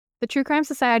The True Crime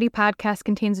Society podcast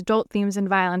contains adult themes and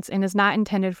violence and is not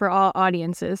intended for all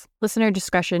audiences. Listener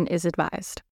discretion is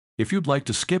advised. If you'd like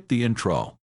to skip the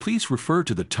intro, please refer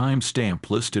to the timestamp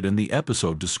listed in the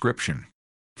episode description.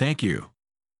 Thank you.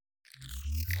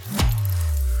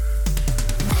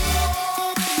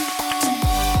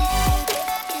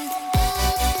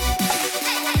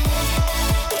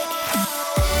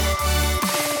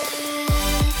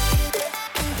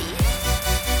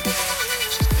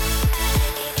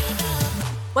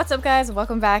 What's up, guys?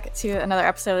 Welcome back to another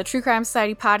episode of the True Crime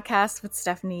Society podcast with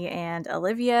Stephanie and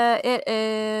Olivia. It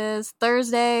is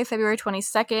Thursday, February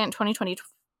 22nd,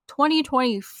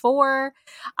 2024.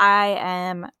 I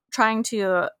am trying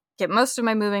to get most of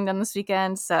my moving done this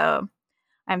weekend, so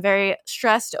I'm very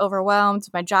stressed, overwhelmed.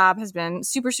 My job has been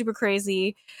super, super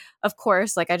crazy. Of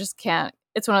course, I just can't.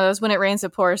 It's one of those when it rains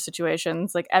it pours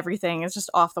situations. Everything is just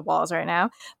off the walls right now.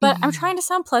 But I'm trying to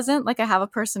sound pleasant, like I have a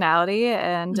personality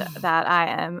and that I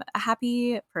am a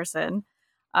happy person.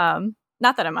 Not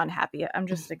that I'm unhappy. I'm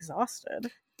just exhausted.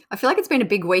 I feel like it's been a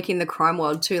big week in the crime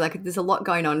world too. There's a lot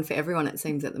going on for everyone, it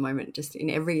seems, at the moment, just in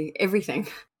everything.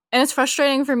 And it's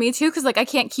frustrating for me too, because I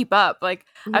can't keep up. I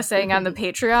was saying on the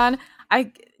Patreon,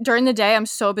 during the day I'm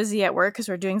so busy at work because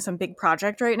we're doing some big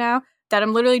project right now that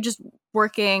I'm literally just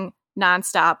working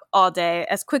nonstop all day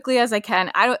as quickly as I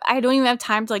can. I don't even have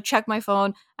time to check my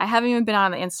phone. I haven't even been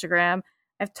on the Instagram.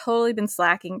 I've totally been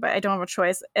slacking, but I don't have a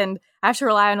choice. And I have to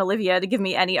rely on Olivia to give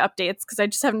me any updates because I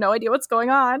just have no idea what's going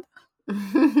on.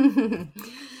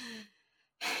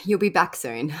 You'll be back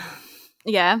soon.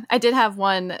 Yeah, I did have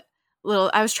I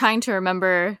was trying to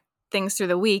remember things through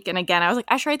the week. And again, I was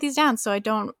I should write these down so I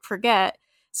don't forget,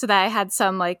 so that I had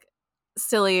some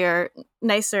sillier,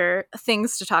 nicer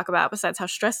things to talk about besides how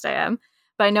stressed I am.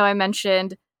 But I know I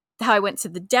mentioned how I went to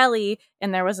the deli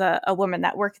and there was a woman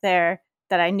that worked there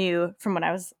that I knew from when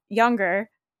I was younger,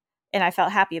 and I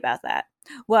felt happy about that.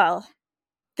 Well,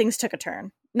 things took a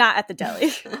turn. Not at the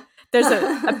deli. There's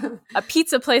a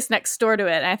pizza place next door to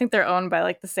it, and I think they're owned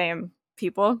by the same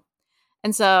people.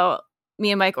 And so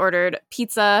me and Mike ordered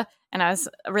pizza, and I was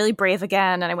really brave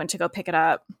again, and I went to go pick it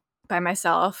up by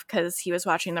myself because he was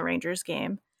watching the Rangers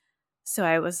game. So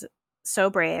I was so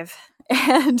brave,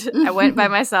 and I went by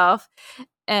myself,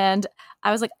 and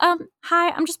I was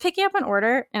hi, I'm just picking up an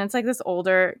order. And it's this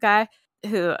older guy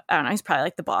who, I don't know, he's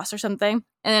probably the boss or something.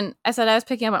 And I said I was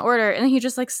picking up an order, and then he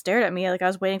just stared at me I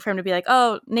was waiting for him to be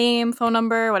oh, name, phone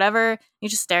number, whatever. He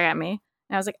just stared at me,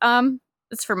 and I was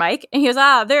it's for Mike. And he goes,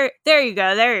 there you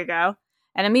go.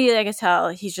 And immediately I could tell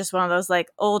he's just one of those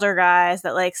older guys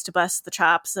that likes to bust the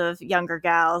chops of younger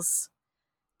gals,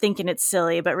 thinking it's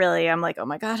silly, but really I'm oh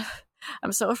my God,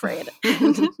 I'm so afraid.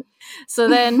 So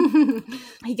then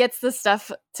he gets the stuff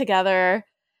together,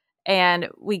 and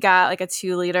we got a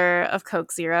 2-liter of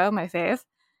Coke Zero, my fave.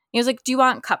 He was do you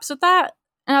want cups with that?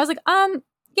 And I was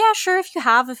yeah, sure, if you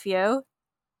have a few.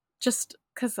 Just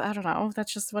because, I don't know,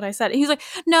 that's just what I said. And he's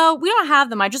no, we don't have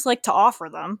them. I just like to offer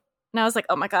them. And I was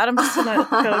oh my God, I'm just going to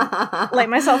go light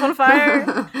myself on fire.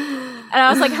 And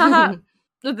I was haha.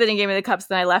 But then he gave me the cups,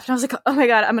 then I left. And I was oh my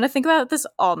God, I'm going to think about this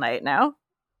all night now.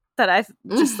 That I've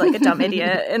just a dumb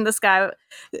idiot in this guy.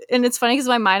 And it's funny because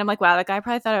in my mind, I'm wow, that guy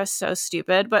probably thought I was so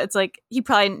stupid. But it's he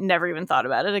probably never even thought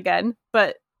about it again.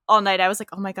 But all night I was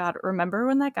oh my God, remember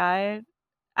when that guy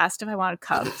asked if I wanted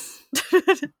cups?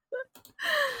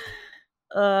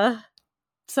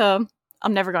 So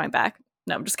I'm never going back.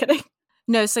 No, I'm just kidding.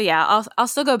 No, so yeah, I'll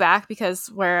still go back because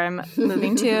where I'm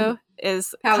moving to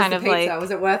is How kind was of the pizza?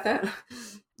 Was it worth it?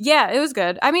 Yeah, it was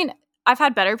good. I mean, I've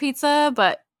had better pizza,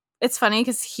 but it's funny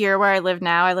because here where I live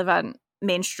now, I live on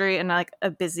Main Street in a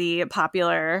busy,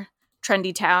 popular,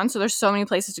 trendy town. So there's so many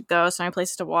places to go, so many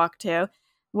places to walk to.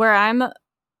 Where I'm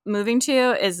moving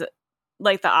to is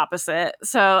the opposite.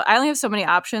 So I only have so many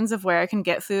options of where I can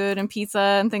get food and pizza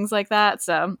and things like that.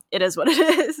 So it is what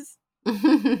it is.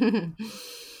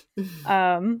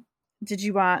 Did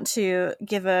you want to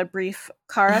give a brief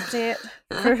car update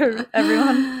for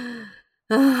everyone?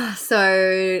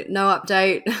 So no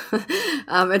update.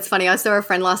 It's funny, I saw a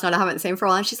friend last night I haven't seen for a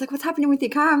while, and she's what's happening with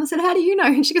your car? And I said, how do you know?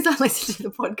 And she goes, I listened to the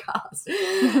podcast.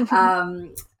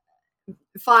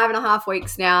 5.5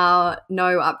 weeks now,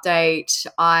 no update.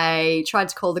 I tried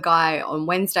to call the guy on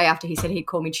Wednesday after he said he'd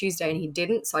call me Tuesday, and he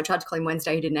didn't. So I tried to call him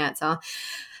Wednesday, he didn't answer.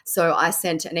 So I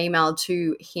sent an email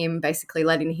to him basically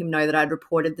letting him know that I'd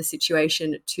reported the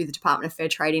situation to the Department of Fair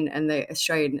Trading and the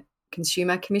Australian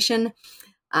Consumer Commission.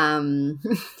 So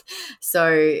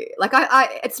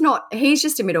it's not, he's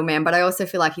just a middleman, but I also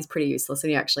feel he's pretty useless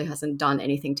and he actually hasn't done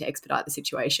anything to expedite the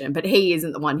situation, but he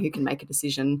isn't the one who can make a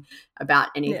decision about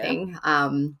anything.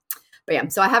 Yeah. But yeah,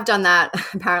 so I have done that.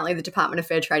 Apparently the Department of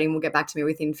Fair Trading will get back to me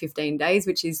within 15 days,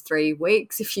 which is 3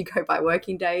 weeks if you go by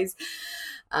working days.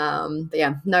 But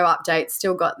yeah, no updates.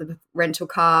 Still got the rental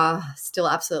car, still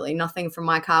absolutely nothing from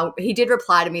my car. He did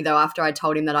reply to me though after I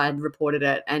told him that I had reported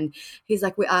it, and he's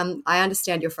like, I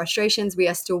understand your frustrations. We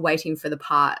are still waiting for the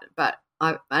part. But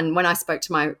and when I spoke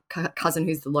to my cousin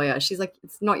who's the lawyer, she's like,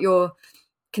 it's not your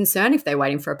concern if they're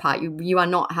waiting for a part. You are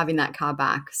not having that car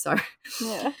back. So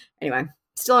Yeah. Anyway,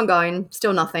 still ongoing,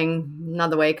 still nothing.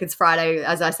 Another week. It's Friday,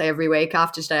 as I say every week.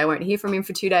 After today, I won't hear from him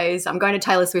for 2 days. I'm going to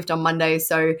Taylor Swift on Monday,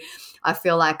 so I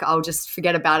feel like I'll just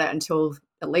forget about it until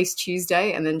at least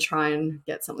Tuesday and then try and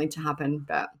get something to happen.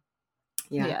 But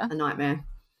yeah. A nightmare.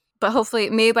 But hopefully,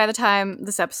 maybe by the time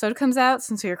this episode comes out,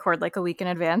 since we record like a week in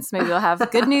advance, maybe we'll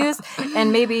have good news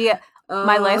and maybe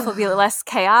my life will be less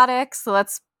chaotic. So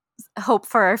let's hope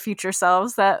for our future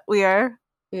selves that we are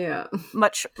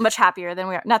much happier than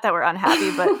we are. Not that we're unhappy,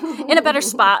 but in a better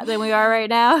spot than we are right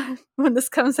now when this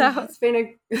comes out. It's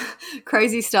been a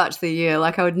crazy start to the year.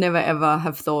 Like I would never ever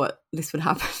have thought this would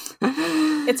happen.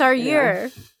 It's our year.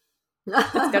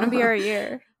 It's going to be our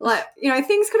year. Like,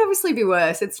 things could obviously be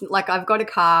worse. It's like I've got a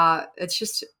car. It's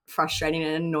just frustrating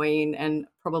and annoying and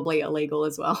probably illegal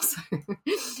as well. So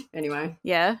anyway.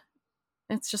 Yeah.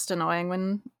 It's just annoying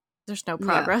when there's no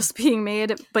progress being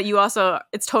made, but you also,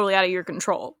 it's totally out of your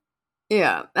control.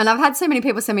 Yeah. And I've had so many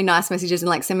people send me nice messages and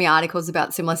like send me articles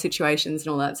about similar situations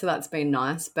and all that. So that's been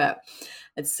nice. But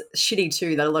it's shitty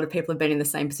too that a lot of people have been in the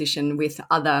same position with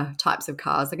other types of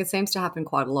cars. Like it seems to happen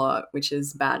quite a lot, which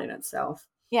is bad in itself.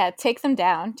 Yeah. Take them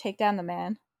down. Take down the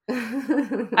man.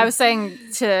 I was saying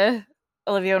to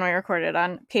Olivia when we recorded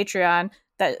on Patreon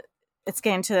that it's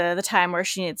getting to the time where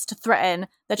she needs to threaten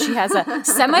that she has a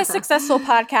semi-successful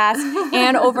podcast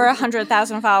and over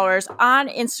 100,000 followers on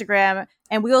Instagram,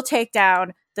 and we will take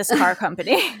down this car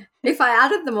company. If I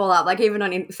added them all up, like even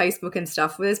on Facebook and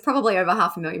stuff, there's probably over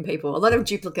 500,000 people. A lot of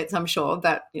duplicates, I'm sure,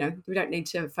 but, we don't need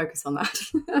to focus on that.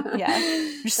 Yeah.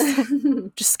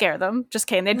 Just scare them. Just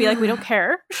kidding. They'd be like, we don't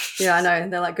care. Yeah, I know.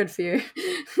 They're like, good for you.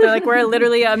 They're like, we're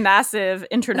literally a massive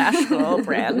international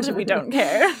brand. We don't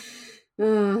care.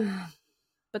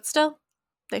 But still,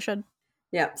 they should.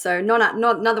 Yeah, so not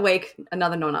another week,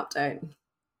 another non-update.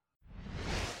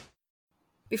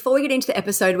 Before we get into the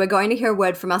episode, we're going to hear a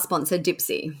word from our sponsor,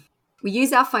 Dipsy. We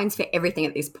use our phones for everything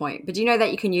at this point, but do you know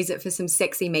that you can use it for some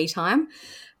sexy me time?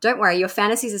 Don't worry, your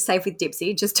fantasies are safe with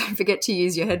Dipsy. Just don't forget to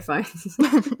use your headphones.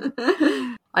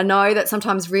 I know that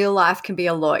sometimes real life can be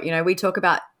a lot. We talk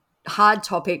about hard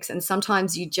topics and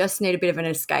sometimes you just need a bit of an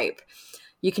escape.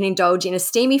 You can indulge in a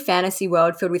steamy fantasy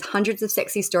world filled with hundreds of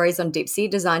sexy stories on Dipsy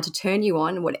designed to turn you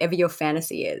on whatever your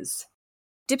fantasy is.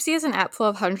 Dipsy is an app full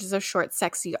of hundreds of short,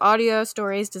 sexy audio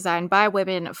stories designed by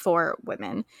women for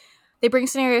women. They bring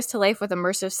scenarios to life with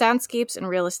immersive soundscapes and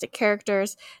realistic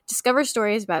characters, discover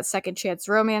stories about second chance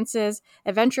romances,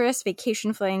 adventurous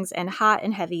vacation flings, and hot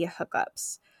and heavy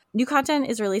hookups. New content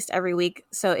is released every week,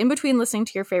 so in between listening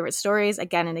to your favorite stories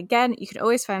again and again, you can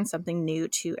always find something new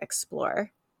to explore.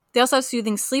 They also have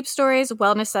soothing sleep stories,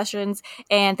 wellness sessions,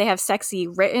 and they have sexy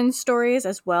written stories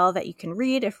as well that you can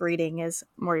read if reading is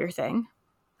more your thing.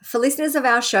 For listeners of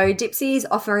our show, Dipsy is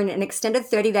offering an extended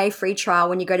 30-day free trial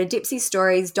when you go to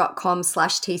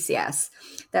dipsystories.com/TCS.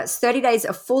 That's 30 days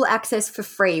of full access for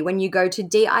free when you go to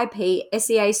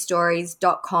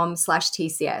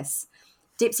dipseastories.com/TCS.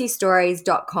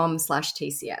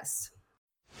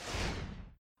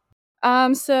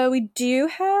 dipsystories.com/TCS. So we do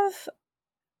have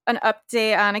an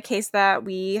update on a case that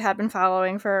we had been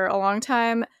following for a long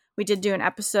time. We did do an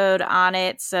episode on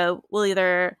it, so we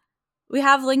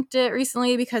have linked it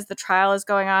recently because the trial is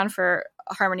going on for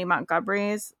Harmony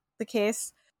Montgomery's the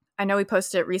case. I know we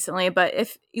posted it recently, but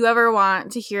if you ever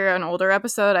want to hear an older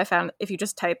episode, I found if you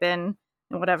just type in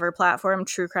whatever platform,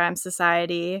 True Crime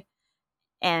Society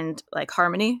and like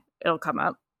Harmony, it'll come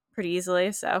up pretty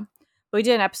easily. So we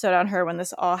did an episode on her when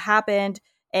this all happened.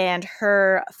 And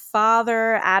her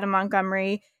father, Adam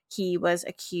Montgomery, he was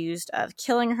accused of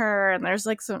killing her. And there's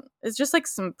it's just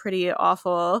some pretty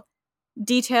awful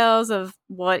details of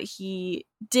what he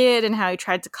did and how he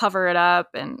tried to cover it up.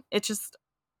 And it's just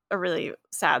a really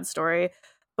sad story.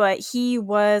 But he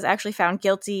was actually found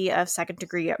guilty of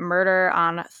second-degree murder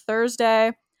on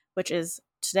Thursday, which is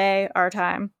today, our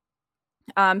time.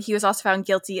 He was also found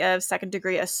guilty of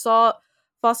second-degree assault,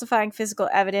 falsifying physical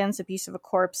evidence, abuse of a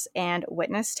corpse, and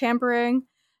witness tampering.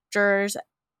 Jurors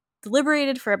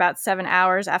deliberated for about 7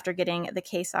 hours after getting the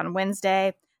case on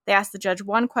Wednesday. They asked the judge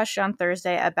one question on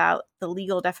Thursday about the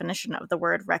legal definition of the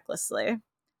word recklessly.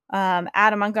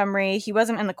 Adam Montgomery, he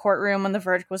wasn't in the courtroom when the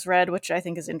verdict was read, which I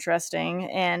think is interesting.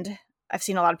 And I've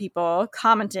seen a lot of people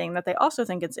commenting that they also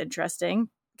think it's interesting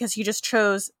because he just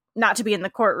chose not to be in the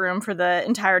courtroom for the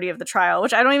entirety of the trial,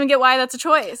 which I don't even get why that's a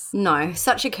choice. No,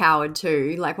 such a coward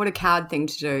too. Like, what a coward thing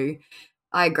to do.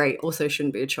 I agree. Also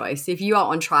shouldn't be a choice. If you are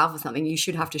on trial for something, you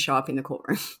should have to show up in the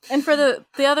courtroom. And for the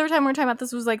other time we were talking about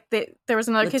this was like there was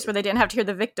another case where they didn't have to hear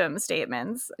the victim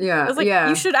statements. Yeah, I was like, yeah.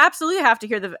 You should absolutely have to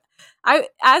hear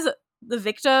as the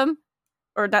victim,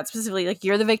 or not specifically like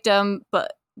you're the victim,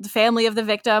 but the family of the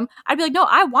victim. I'd be like, no,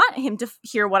 I want him to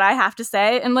hear what I have to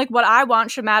say, and like what I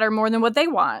want should matter more than what they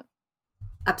want.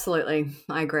 Absolutely,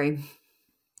 I agree.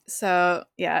 So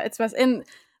yeah, it's best. And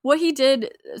what he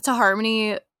did to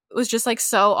Harmony was just like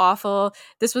so awful.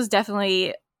 This was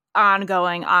definitely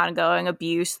ongoing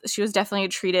abuse. She was definitely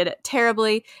treated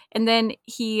terribly. And then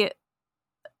he,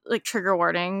 like, trigger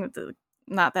warning,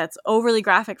 not that's overly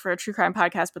graphic for a true crime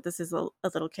podcast, but this is a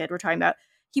little kid we're talking about.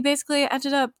 He basically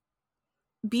ended up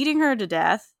beating her to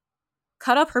death,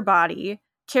 cut up her body,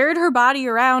 carried her body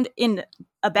around in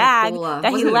a bag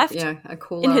that he left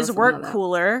in his work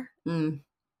cooler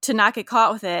to not get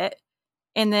caught with it.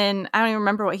 And then I don't even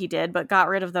remember what he did, but got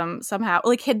rid of them somehow.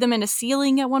 Like hid them in a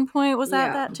ceiling at one point. Was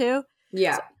that too?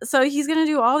 Yeah. So he's going to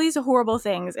do all these horrible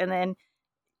things. And then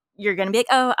you're going to be like,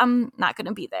 oh, I'm not going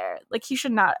to be there. Like, he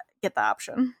should not get the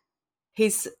option.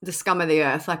 He's the scum of the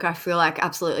earth. Like, I feel like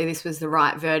absolutely this was the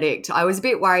right verdict. I was a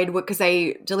bit worried because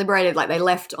they deliberated, like they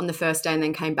left on the first day and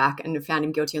then came back and found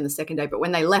him guilty on the second day. But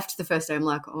when they left the first day, I'm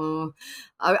like, oh,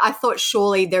 I thought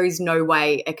surely there is no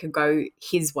way it could go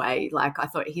his way. Like, I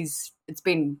thought it's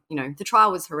been, the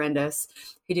trial was horrendous.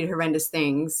 He did horrendous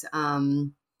things.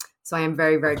 So I am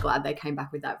very, very glad they came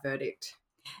back with that verdict.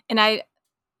 And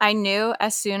I knew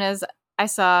as soon as I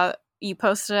saw you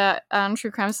posted it on True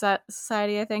Crime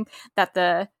Society, I think, that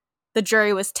the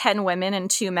jury was 10 women and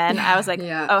 2 men. I was like,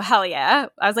 oh, hell yeah.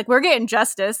 I was like, we're getting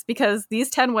justice because these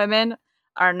 10 women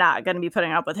are not going to be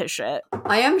putting up with his shit.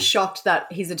 I am shocked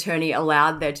that his attorney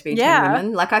allowed there to be 10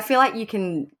 women. Like, I feel like you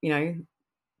can,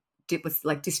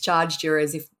 discharge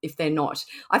jurors if they're not.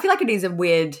 I feel like it is a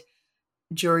weird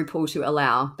jury pool to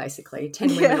allow, basically.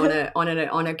 10 women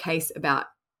on a case about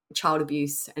child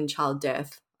abuse and child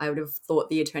death. I would have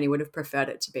thought the attorney would have preferred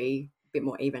it to be a bit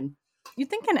more even. You'd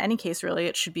think in any case, really,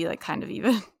 it should be like kind of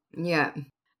even. Yeah.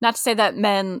 Not to say that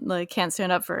men like can't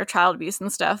stand up for child abuse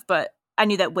and stuff, but I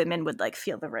knew that women would like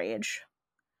feel the rage.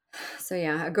 So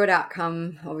yeah, a good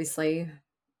outcome obviously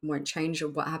won't change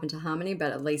what happened to Harmony,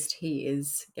 but at least he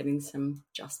is getting some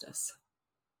justice.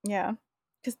 Yeah.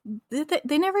 Because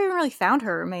they never even really found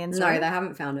her remains. No, right? They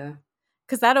haven't found her.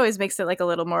 Because that always makes it like a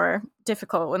little more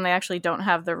difficult when they actually don't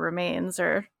have the remains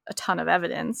or a ton of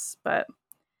evidence. But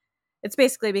it's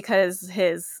basically because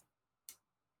his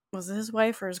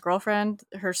wife or his girlfriend,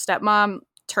 her stepmom,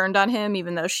 turned on him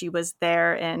even though she was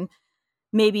there and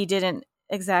maybe didn't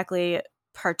exactly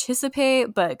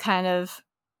participate, but kind of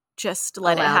just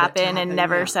let it happen and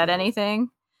never said anything.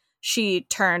 She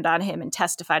turned on him and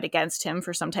testified against him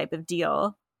for some type of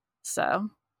deal. So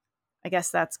I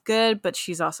guess that's good, but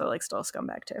she's also like still a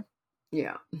scumbag too.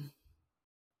 Yeah.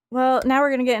 Well, now we're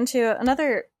going to get into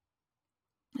another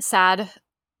sad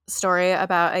story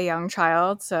about a young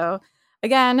child. So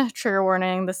again, trigger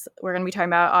warning, we're going to be talking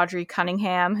about Audrii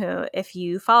Cunningham, who, if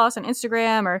you follow us on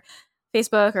Instagram or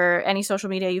Facebook or any social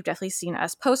media, you've definitely seen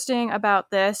us posting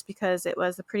about this because it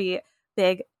was a pretty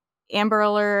big Amber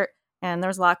Alert and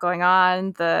there's a lot going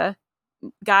on. The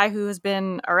guy who has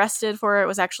been arrested for it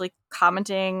was actually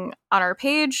commenting on our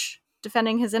page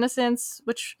defending his innocence,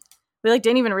 which we like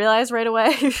didn't even realize right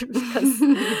away because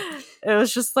it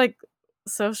was just like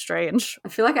so strange. I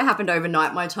feel like it happened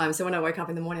overnight my time, so when I woke up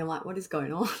in the morning I'm like, what is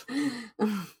going on?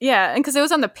 Yeah, and because it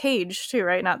was on the page too,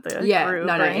 right? Not the group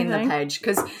no in the page,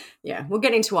 because we'll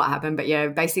get into what happened, but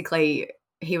basically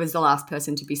he was the last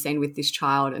person to be seen with this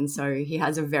child, and so he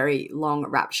has a very long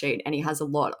rap sheet and he has a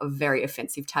lot of very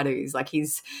offensive tattoos. Like,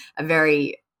 he's a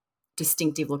very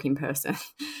distinctive looking person.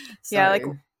 So, yeah, like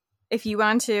if you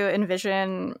want to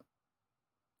envision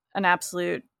an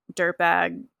absolute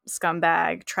dirtbag,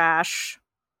 scumbag, trash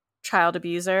child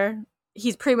abuser,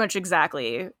 he's pretty much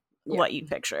exactly what you'd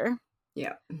picture.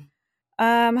 Yeah.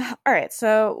 All right,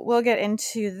 so we'll get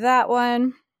into that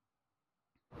one.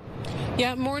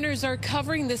 Yeah, mourners are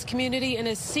covering this community in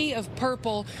a sea of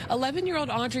purple, 11-year-old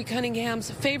Audrii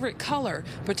Cunningham's favorite color,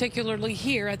 particularly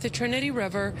here at the Trinity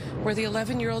River, where the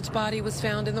 11-year-old's body was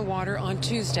found in the water on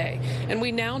Tuesday. And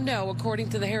we now know, according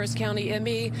to the Harris County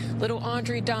ME, little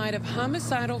Audrii died of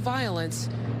homicidal violence,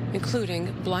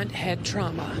 including blunt head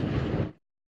trauma.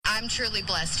 I'm truly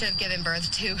blessed to have given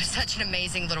birth to such an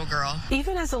amazing little girl.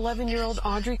 Even as 11-year-old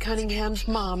Audrii Cunningham's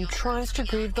mom tries to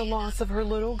grieve the loss of her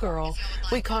little girl,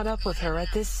 we caught up with her at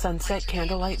this sunset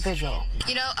candlelight vigil.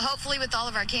 You know, hopefully with all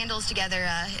of our candles together,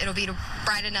 it'll be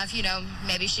bright enough,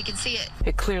 maybe she can see it.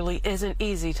 It clearly isn't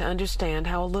easy to understand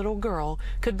how a little girl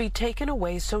could be taken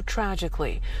away so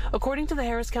tragically. According to the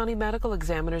Harris County Medical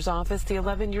Examiner's Office, the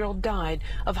 11-year-old died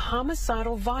of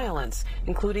homicidal violence,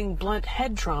 including blunt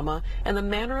head trauma, and the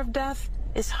manner of death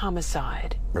is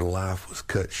homicide. Her life was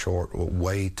cut short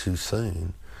way too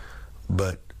soon,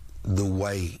 but the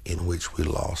way in which we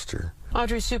lost her.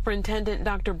 Audrey Superintendent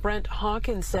Dr. Brent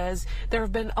Hawkins says there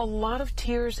have been a lot of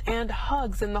tears and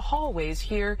hugs in the hallways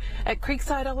here at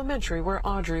Creekside Elementary, where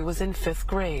Audrey was in 5th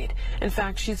grade. In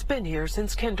fact, she's been here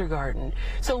since kindergarten.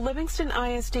 So Livingston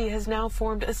ISD has now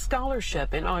formed a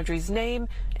scholarship in Audrey's name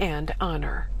and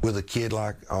honor. With a kid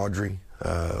like Audrey,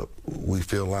 we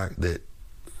feel like that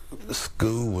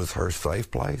school was her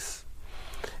safe place,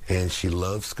 and she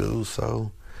loved school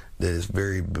so that it's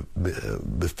very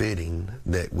befitting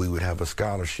that we would have a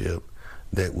scholarship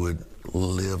that would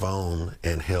live on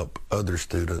and help other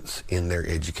students in their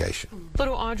education.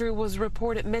 Little Audrey was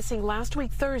reported missing last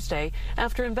week Thursday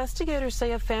after investigators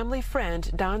say a family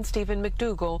friend, Don Stephen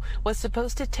McDougal, was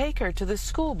supposed to take her to the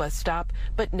school bus stop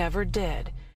but never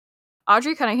did.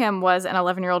 Audrii Cunningham was an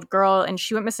 11-year-old girl, and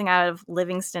she went missing out of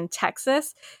Livingston,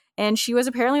 Texas. And she was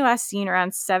apparently last seen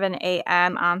around 7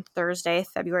 a.m. on Thursday,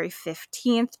 February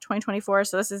 15th, 2024.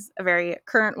 So this is a very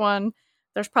current one.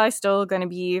 There's probably still going to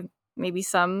be maybe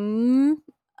some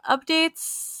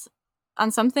updates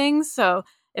on some things. So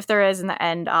if there is in the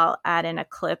end, I'll add in a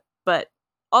clip. But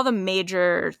all the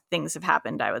major things have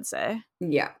happened, I would say.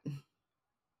 Yeah.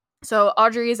 So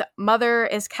Audrey's mother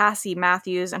is Cassie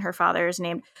Matthews, and her father is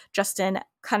named Justin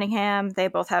Cunningham. They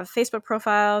both have Facebook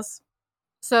profiles.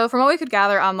 So from what we could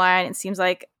gather online, it seems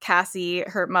like Cassie,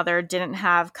 her mother, didn't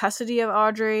have custody of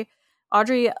Audrey.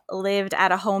 Audrey lived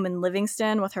at a home in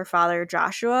Livingston with her father,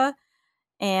 Joshua,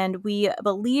 and we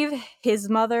believe his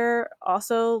mother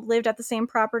also lived at the same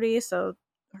property, so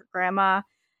her grandma,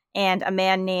 and a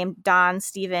man named Don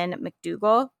Stephen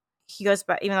McDougal. He goes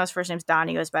by, even though his first name's Don,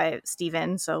 he goes by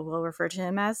Stephen, so we'll refer to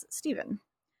him as Stephen.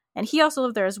 And he also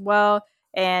lived there as well,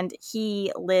 and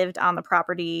he lived on the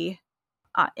property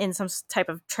in some type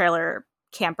of trailer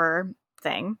camper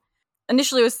thing.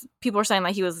 Initially, people were saying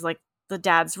like he was like the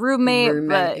dad's roommate,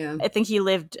 but yeah. I think he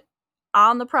lived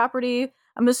on the property.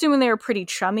 I'm assuming they were pretty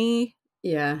chummy.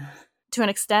 Yeah. To an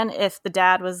extent, if the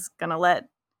dad was going to let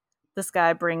this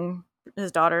guy bring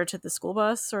his daughter to the school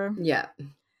bus or... Yeah.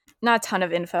 Not a ton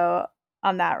of info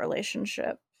on that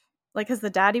relationship. Like, has the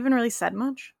dad even really said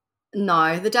much?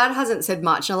 No, the dad hasn't said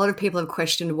much. And a lot of people have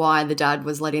questioned why the dad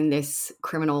was letting this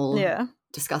criminal... Yeah.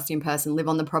 Disgusting person live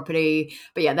on the property.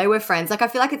 But yeah, they were friends. Like, I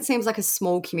feel like it seems like a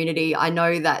small community. I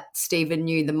know that Stephen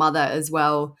knew the mother as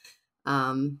well.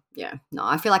 Yeah, no,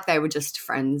 I feel like they were just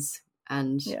friends,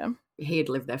 and he had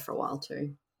lived there for a while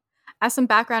too. As some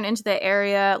background into the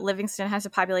area, Livingston has a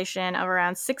population of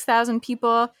around 6,000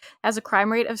 people, has a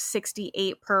crime rate of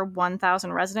 68 per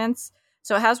 1,000 residents.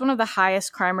 So it has one of the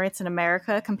highest crime rates in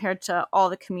America compared to all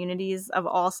the communities of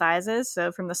all sizes.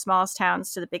 So from the smallest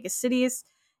towns to the biggest cities,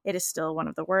 it is still one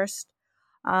of the worst.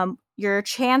 Your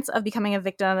chance of becoming a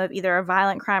victim of either a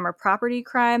violent crime or property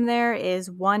crime there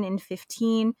is 1 in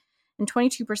 15, and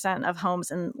 22% of homes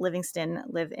in Livingston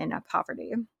live in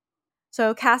poverty.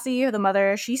 So Cassie, the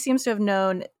mother, she seems to have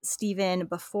known Stephen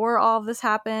before all of this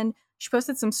happened. She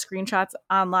posted some screenshots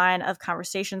online of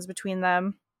conversations between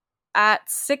them. At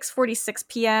 6:46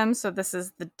 p.m., so this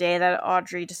is the day that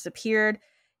Audrey disappeared,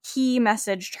 he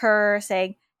messaged her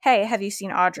saying, "Hey, have you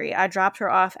seen Audrey? I dropped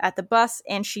her off at the bus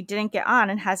and she didn't get on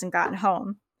and hasn't gotten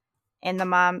home." And the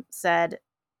mom said,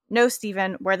 "No,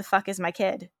 Stephen, where the fuck is my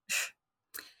kid?"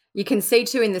 You can see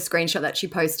too in the screenshot that she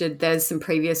posted, there's some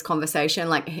previous conversation.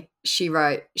 Like she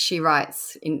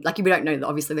writes in, like, we don't know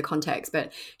obviously the context,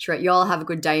 but she wrote, "Y'all have a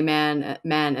good day, man."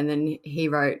 And then he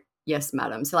wrote, "Yes,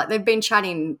 madam." So like they've been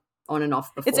chatting on and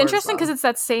off before. It's interesting because it's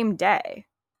that same day,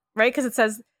 right? Because it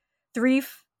says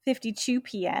 3:52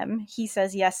 p.m. he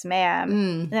says, "Yes, ma'am."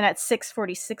 And then at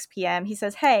 6:46 p.m. he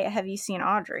says, "Hey, have you seen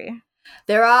Audrey?"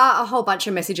 There are a whole bunch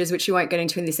of messages which you won't get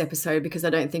into in this episode because I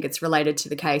don't think it's related to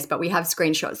the case, but we have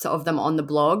screenshots of them on the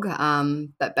blog.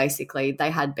 But basically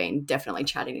they had been definitely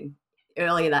chatting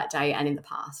earlier that day and in the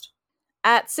past.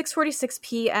 At 6:46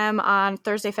 p.m. on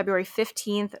Thursday, February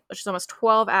 15th, which is almost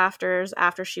 12 hours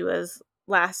after she was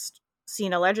last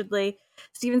seen allegedly,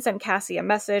 Stephen sent Cassie a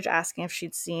message asking if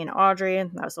she'd seen Audrey,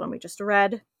 and that was the one we just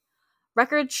read.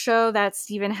 Records show that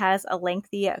Stephen has a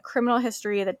lengthy criminal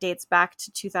history that dates back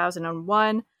to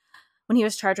 2001. when he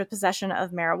was charged with possession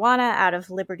of marijuana out of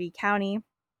Liberty County.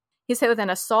 He was hit with an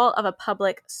assault of a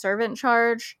public servant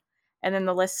charge, and then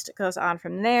the list goes on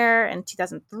from there. In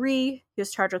 2003, he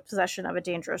was charged with possession of a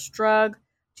dangerous drug.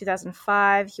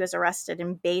 2005, he was arrested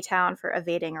in Baytown for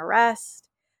evading arrest.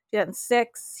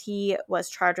 2006, he was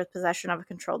charged with possession of a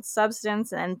controlled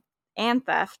substance and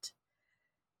theft.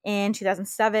 In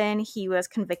 2007, he was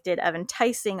convicted of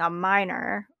enticing a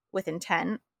minor with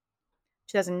intent.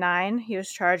 2009, he was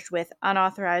charged with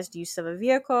unauthorized use of a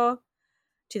vehicle.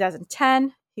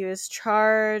 2010, he was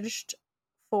charged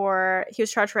for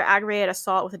aggravated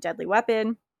assault with a deadly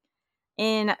weapon.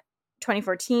 In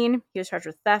 2014, he was charged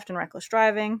with theft and reckless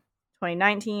driving.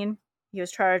 2019, he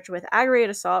was charged with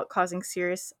aggravated assault causing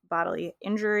serious bodily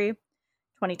injury.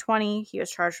 2020, he was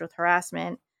charged with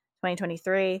harassment.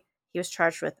 2023, he was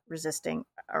charged with resisting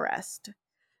arrest.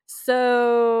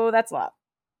 So that's a lot.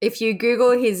 If you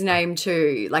Google his name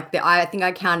too, like I think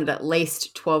I counted at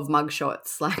least 12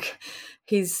 mugshots. Like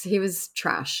he was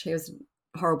trash. He was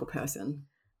a horrible person.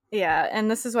 Yeah, and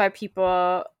this is why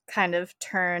people kind of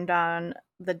turned on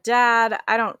the dad.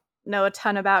 I don't know a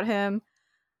ton about him,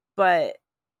 and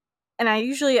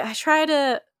I try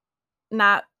to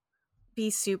not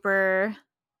be super,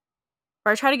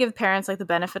 or I try to give parents like the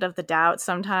benefit of the doubt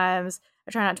sometimes.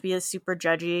 I try not to be super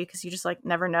judgy because you just like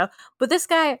never know. But this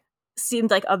guy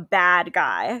seemed like a bad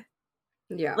guy.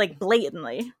 Yeah. Like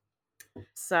blatantly.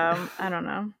 So, I don't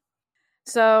know.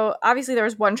 So, obviously there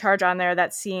was one charge on there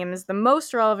that seems the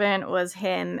most relevant was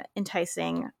him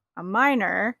enticing a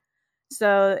minor.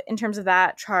 So, in terms of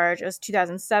that charge, it was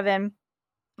 2007,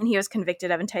 and he was convicted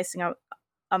of enticing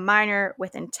a minor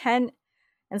with intent.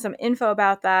 And some info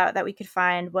about that we could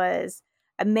find was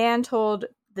a man told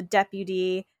the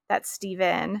deputy that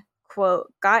Stephen,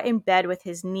 quote, got in bed with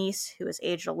his niece, who was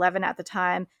aged 11 at the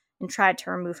time, and tried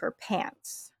to remove her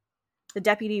pants. The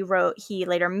deputy wrote he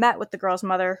later met with the girl's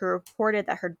mother, who reported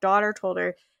that her daughter told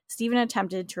her Stephen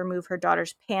attempted to remove her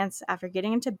daughter's pants after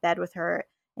getting into bed with her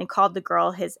and called the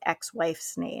girl his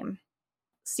ex-wife's name.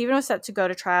 Stephen was set to go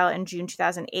to trial in June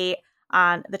 2008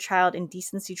 on the child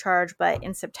indecency charge, but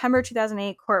in September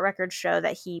 2008, court records show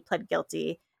that he pled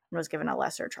guilty and was given a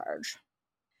lesser charge.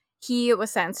 He was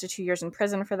sentenced to 2 years in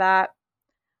prison for that.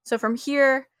 So from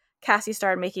here, Cassie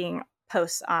started making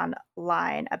posts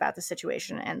online about the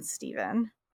situation and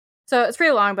Stephen. So it's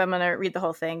pretty long, but I'm going to read the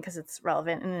whole thing because it's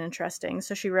relevant and interesting.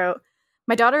 So she wrote,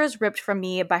 "My daughter was ripped from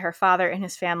me by her father and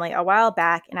his family a while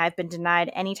back, and I've been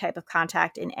denied any type of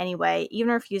contact in any way,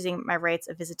 even refusing my rights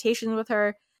of visitation with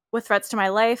her, with threats to my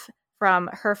life from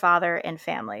her father and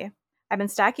family. I've been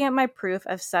stacking up my proof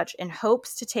of such in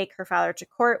hopes to take her father to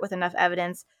court with enough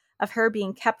evidence of her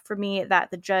being kept from me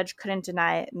that the judge couldn't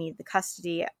deny me the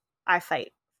custody I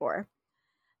fight for.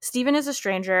 Stephen is a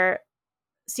stranger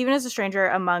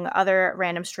among other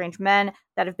random strange men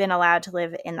that have been allowed to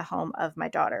live in the home of my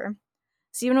daughter.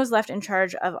 Stephen was left in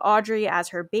charge of Audrii as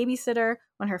her babysitter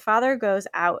when her father goes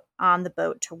out on the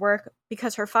boat to work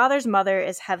because her father's mother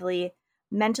is heavily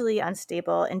mentally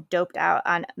unstable and doped out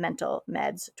on mental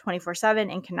meds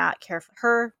 24/7 and cannot care for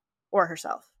her or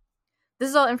herself. This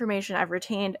is all information I've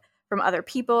retained from other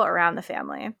people around the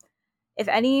family. If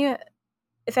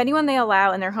anyone they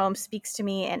allow in their home speaks to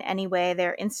me in any way,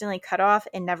 they're instantly cut off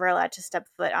and never allowed to step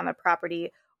foot on the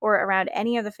property or around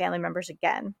any of the family members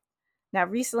again. Now,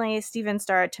 recently, Stephen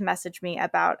started to message me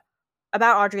about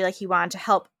Audrii like he wanted to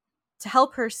help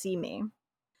her see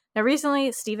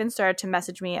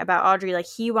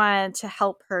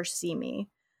me.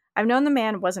 I've known the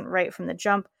man wasn't right from the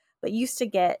jump, but used him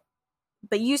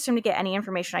to get any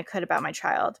information I could about my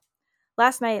child.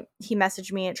 Last night, he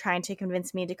messaged me trying to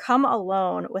convince me to come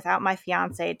alone without my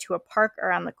fiance to a park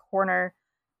around the corner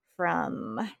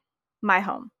from my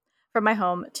home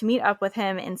to meet up with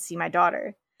him and see my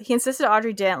daughter. He insisted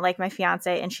Audrii didn't like my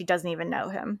fiance and she doesn't even know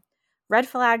him. Red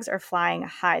flags are flying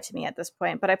high to me at this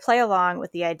point, but I play along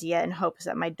with the idea in hopes to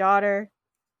get my daughter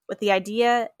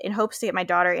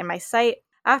in my sight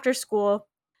after school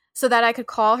so that I could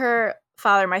call her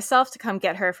father myself to come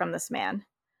get her from this man.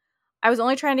 I was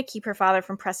only trying to keep her father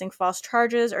from pressing false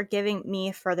charges or giving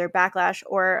me further backlash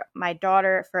or my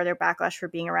daughter further backlash for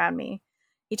being around me.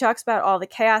 He talks about all the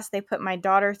chaos they put my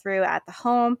daughter through at the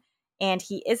home, and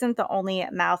he isn't the only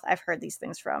mouth I've heard these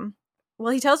things from.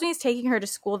 Well, he tells me he's taking her to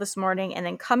school this morning and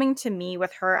then coming to me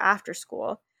with her after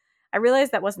school. I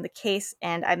realized that wasn't the case,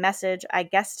 and I message, I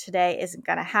guess today isn't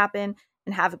going to happen,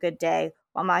 and have a good day,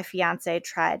 while my fiance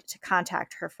tried to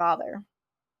contact her father.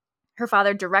 Her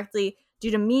father directly,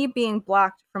 due to me being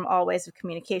blocked from all ways of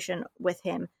communication with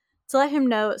him, to let him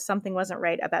know something wasn't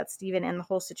right about Stephen and the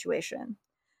whole situation.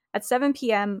 At 7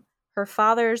 p.m., her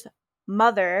father's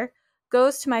mother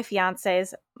goes to my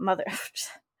fiance's mother.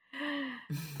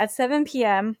 At 7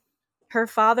 p.m., her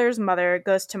father's mother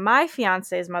goes to my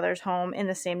fiance's mother's home in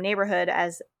the same neighborhood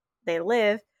as they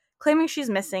live, claiming she's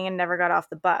missing and never got off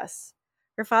the bus.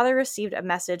 Her father received a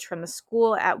message from the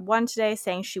school at 1 today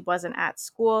saying she wasn't at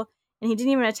school, and he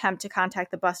didn't even attempt to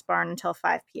contact the bus barn until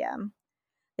 5 p.m.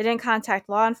 They didn't contact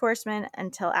law enforcement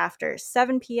until after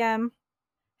 7 p.m.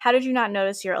 How did you not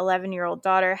notice your 11-year-old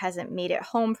daughter hasn't made it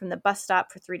home from the bus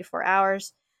stop for 3 to 4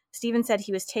 hours? Steven said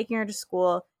he was taking her to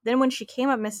school. Then when she came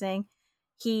up missing,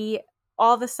 he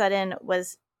all of a sudden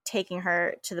was taking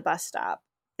her to the bus stop.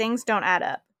 Things don't add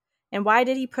up. And why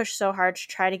did he push so hard to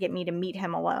try to get me to meet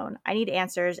him alone? I need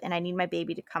answers, and I need my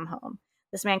baby to come home.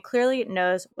 This man clearly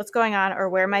knows what's going on or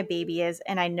where my baby is,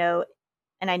 and I know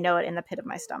it in the pit of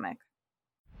my stomach.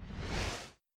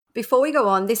 Before we go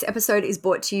on, this episode is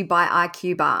brought to you by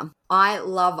IQ Bar. I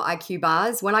love IQ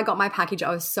Bars. When I got my package, I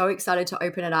was so excited to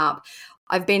open it up.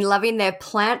 I've been loving their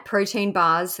plant protein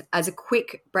bars as a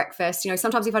quick breakfast. You know,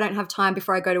 sometimes if I don't have time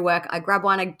before I go to work, I grab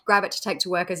one, I grab it to take to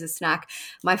work as a snack.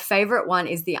 My favorite one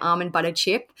is the almond butter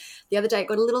chip. The other day it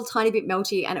got a little tiny bit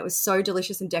melty and it was so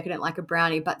delicious and decadent like a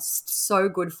brownie, but so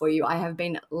good for you. I have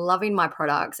been loving my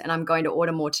products and I'm going to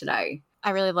order more today.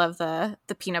 I really love the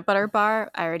peanut butter bar.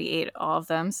 I already ate all of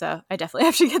them, so I definitely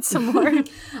have to get some more.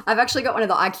 I've actually got one of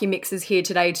the IQ mixes here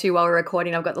today too while we're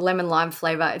recording. I've got the lemon lime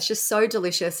flavor. It's just so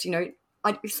delicious. You know,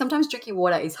 sometimes drinking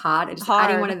water is hard, and just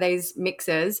adding one of these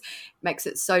mixes makes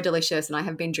it so delicious, and I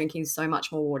have been drinking so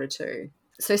much more water too.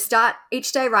 So start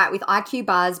each day right with IQ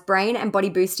bars, brain and body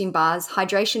boosting bars,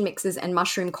 hydration mixes, and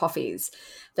mushroom coffees.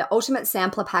 The ultimate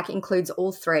sampler pack includes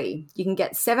all three. You can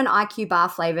get 7 IQ bar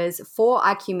flavors, 4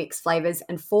 IQ mix flavors,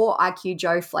 and 4 IQ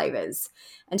Joe flavors.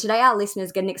 And today our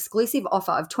listeners get an exclusive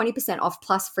offer of 20% off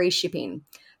plus free shipping.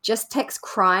 Just text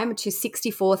CRIME to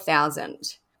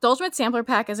 64,000. The Ultimate Sampler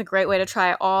Pack is a great way to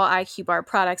try all IQ Bar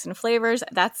products and flavors.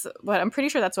 I'm pretty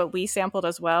sure that's what we sampled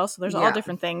as well. So there's all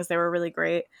different things. They were really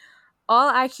great.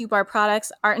 All IQ Bar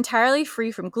products are entirely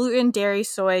free from gluten, dairy,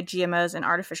 soy, GMOs, and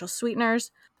artificial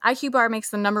sweeteners. IQ Bar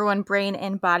makes the #1 brain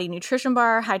and body nutrition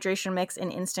bar, hydration mix,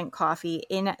 and instant coffee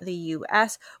in the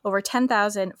U.S. Over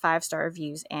 10,000 5-star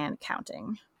reviews and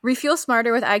counting. Refuel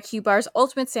smarter with IQ Bar's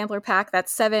Ultimate Sampler Pack.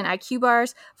 That's 7 IQ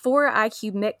bars, 4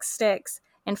 IQ mix sticks,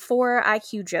 and 4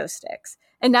 IQ Joe sticks.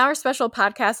 And now our special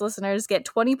podcast listeners get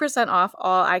 20% off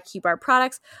all IQ Bar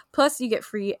products, plus you get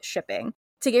free shipping.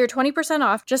 To get your 20%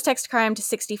 off, just text CRIME to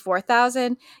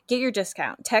 64,000. Get your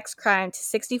discount. Text CRIME to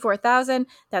 64,000.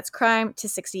 That's CRIME to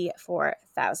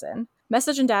 64,000.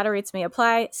 Message and data rates may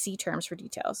apply. See terms for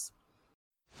details.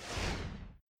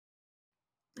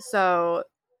 So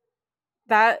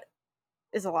that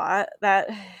is a lot.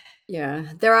 Yeah,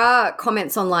 there are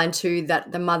comments online too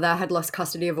that the mother had lost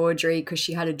custody of Audrii because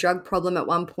she had a drug problem at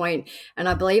one point, and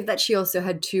I believe that she also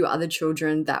had 2 other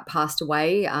children that passed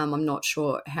away. I'm not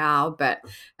sure how, but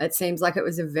it seems like it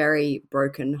was a very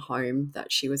broken home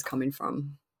that she was coming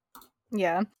from.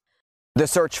 Yeah. The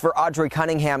search for Audrii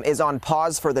Cunningham is on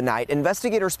pause for the night.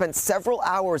 Investigators spent several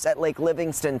hours at Lake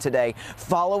Livingston today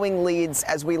following leads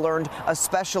as we learned a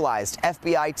specialized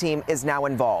FBI team is now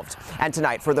involved. And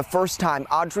tonight, for the first time,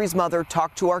 Audrii's mother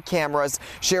talked to our cameras,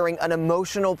 sharing an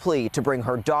emotional plea to bring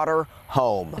her daughter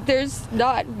home. There's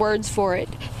not words for it.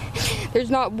 There's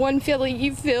not one feeling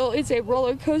you feel. It's a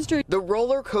roller coaster. The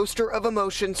roller coaster of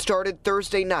emotion started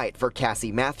Thursday night for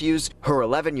Cassie Matthews. Her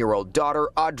 11-year-old daughter,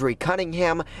 Audrii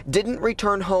Cunningham, didn't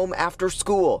return home after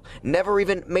school, never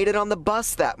even made it on the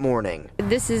bus that morning.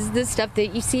 This is the stuff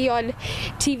that you see on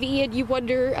TV and you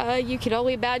wonder, you can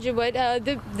only imagine what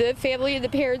the family and the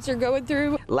parents are going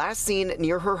through. Last seen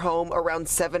near her home around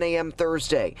 7 a.m.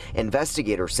 Thursday.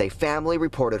 Investigators say family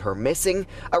reported her missing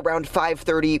around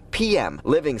 5:30 p.m.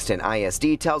 Livingston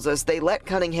ISD tells us they let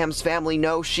Cunningham's family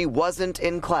know she wasn't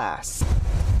in class.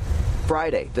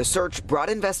 Friday, the search brought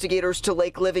investigators to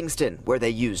Lake Livingston, where they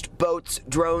used boats,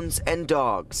 drones, and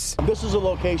dogs. This is a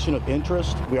location of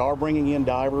interest. We are bringing in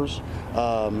divers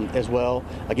as well.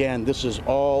 Again, this is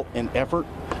all an effort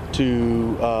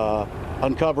to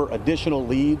uncover additional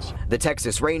leads. The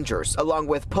Texas Rangers, along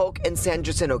with Polk and San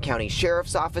Jacinto County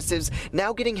Sheriff's offices,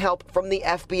 now getting help from the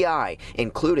FBI,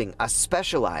 including a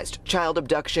specialized child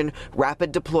abduction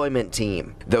rapid deployment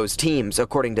team. Those teams,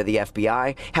 according to the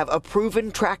FBI, have a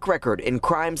proven track record in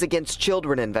crimes against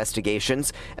children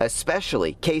investigations,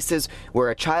 especially cases where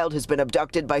a child has been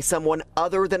abducted by someone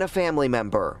other than a family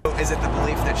member. Is it the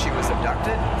belief that she was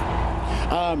abducted?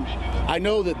 I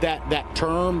know that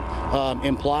term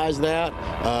implies that.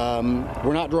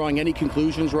 We're not drawing any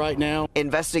conclusions right now.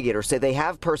 Investigators say they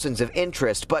have persons of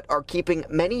interest, but are keeping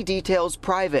many details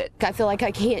private. I feel like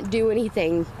I can't do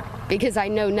anything because I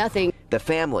know nothing. The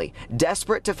family,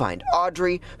 desperate to find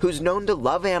Audrii, who's known to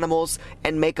love animals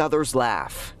and make others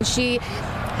laugh. She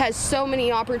has so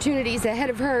many opportunities ahead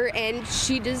of her, and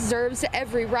she deserves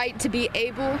every right to be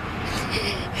able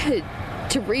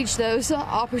to reach those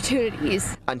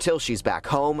opportunities. Until she's back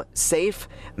home, safe,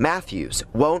 Matthews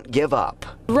won't give up.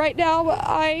 Right now,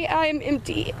 I'm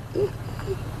empty.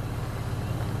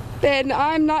 And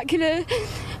I'm not gonna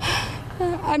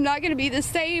be the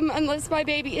same unless my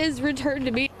baby is returned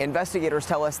to me. Investigators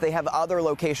tell us they have other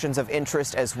locations of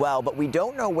interest as well, but we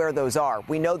don't know where those are.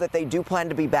 We know that they do plan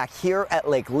to be back here at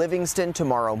Lake Livingston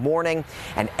tomorrow morning,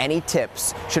 and any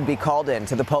tips should be called in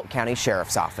to the Polk County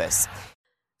Sheriff's Office.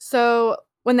 So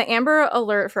when the Amber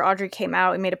Alert for Audrii came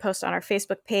out, we made a post on our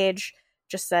Facebook page.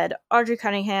 Just said, Audrii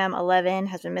Cunningham, 11,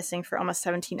 has been missing for almost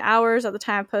 17 hours at the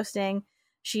time of posting.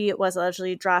 She was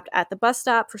allegedly dropped at the bus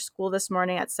stop for school this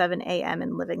morning at 7 a.m.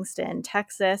 in Livingston,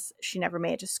 Texas. She never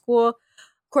made it to school.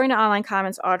 According to online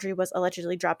comments, Audrii was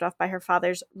allegedly dropped off by her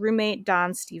father's roommate,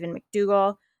 Don Stephen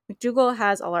McDougal. McDougal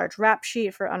has a large rap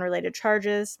sheet for unrelated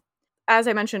charges. As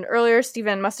I mentioned earlier,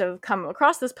 Stephen must have come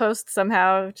across this post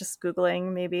somehow, just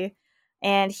Googling maybe,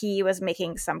 and he was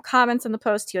making some comments in the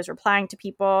post. He was replying to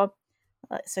people.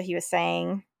 So he was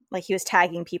saying, like, he was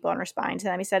tagging people and responding to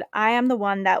them. He said, I am the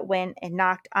one that went and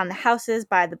knocked on the houses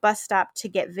by the bus stop to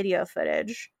get video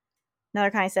footage.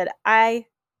 Another kind said, I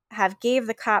have gave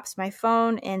the cops my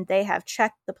phone and they have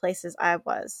checked the places I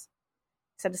was.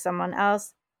 He said to someone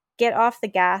else, get off the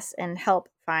gas and help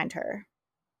find her.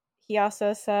 He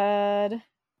also said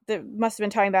people must have been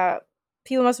talking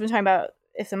about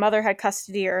if the mother had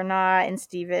custody or not. And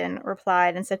Stephen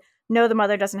replied and said, no, the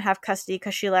mother doesn't have custody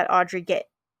because she let Audrii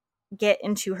get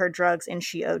into her drugs and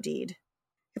she OD'd. He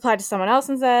replied to someone else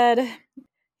and said,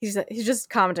 he's just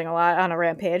commenting a lot on a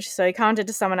rampage. So he commented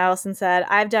to someone else and said,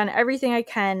 I've done everything I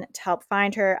can to help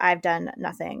find her. I've done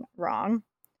nothing wrong.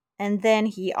 And then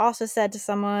he also said to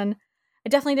someone, I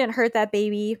definitely didn't hurt that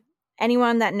baby.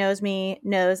 Anyone that knows me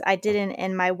knows I didn't,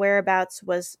 and my whereabouts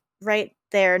was right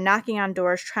there knocking on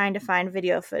doors trying to find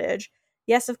video footage.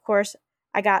 Yes, of course,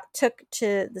 I got took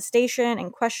to the station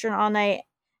and questioned all night,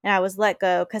 and I was let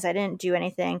go because I didn't do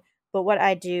anything but what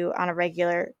I do on a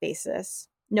regular basis.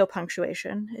 No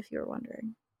punctuation, if you were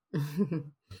wondering.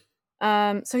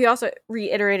 So he also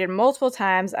reiterated multiple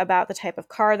times about the type of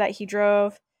car that he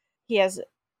drove. He has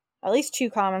at least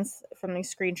 2 comments from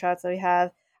these screenshots that we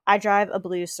have. I drive a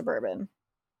blue Suburban.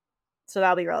 So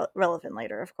that'll be relevant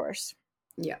later, of course.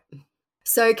 Yeah.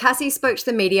 So Cassie spoke to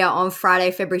the media on Friday,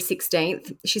 February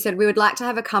 16th. She said, we would like to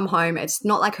have her come home. It's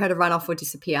not like her to run off or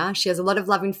disappear. She has a lot of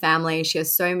loving family. She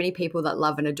has so many people that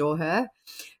love and adore her.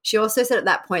 She also said at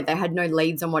that point they had no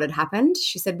leads on what had happened.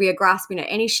 She said, we are grasping at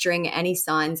any string, any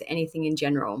signs, anything in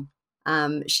general.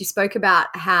 She spoke about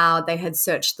how they had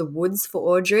searched the woods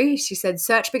for Audrii. She said,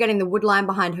 search began in the wood line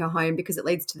behind her home because it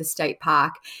leads to the state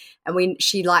park. And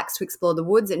she likes to explore the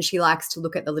woods and she likes to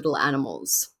look at the little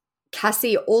animals.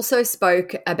 Cassie also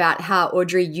spoke about how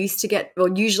Audrii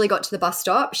usually got to the bus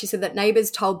stop. She said that neighbours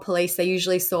told police they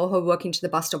usually saw her walking to the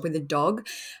bus stop with a dog,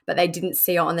 but they didn't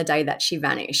see her on the day that she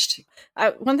vanished.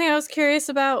 One thing I was curious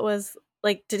about was,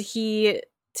 like, did he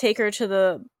take her to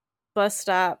the bus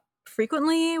stop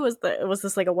frequently? Was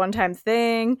this like a one-time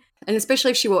thing? And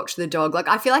especially if she walked to the dog. Like,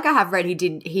 I feel like I have read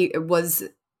it was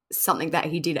something that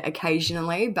he did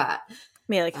occasionally, but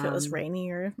maybe like if it was rainy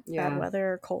or bad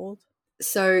weather or cold.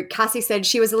 So Cassie said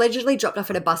she was allegedly dropped off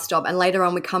at a bus stop, and later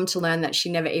on we come to learn that she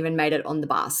never even made it on the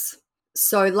bus.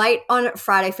 So late on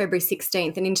Friday, February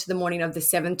 16th and into the morning of the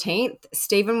 17th,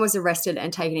 Stephen was arrested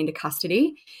and taken into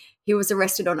custody. He was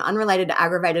arrested on unrelated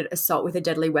aggravated assault with a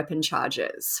deadly weapon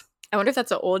charges. I wonder if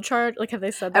that's an old charge. Like, have they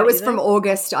said that? It was from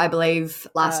August, I believe,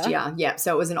 last year. Yeah,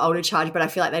 so it was an older charge, but I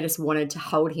feel like they just wanted to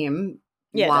hold him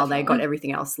while they got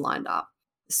everything else lined up.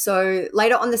 So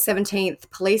later on the 17th,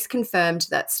 police confirmed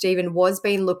that Stephen was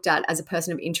being looked at as a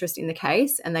person of interest in the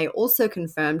case, and they also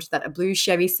confirmed that a blue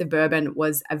Chevy Suburban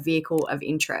was a vehicle of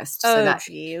interest. So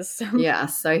jeez. Yeah,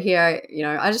 so here,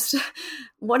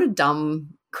 what a dumb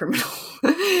criminal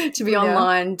to be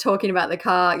online talking about the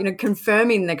car,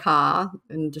 confirming the car,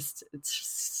 and it's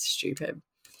just stupid.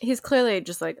 He's clearly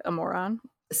just like a moron.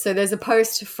 So there's a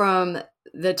post from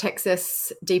the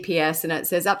Texas DPS, and it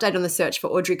says, update on the search for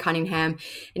Audrii Cunningham.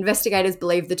 Investigators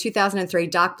believe the 2003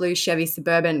 dark blue Chevy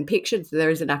Suburban, pictured, there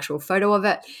is an actual photo of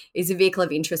it, is a vehicle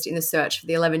of interest in the search for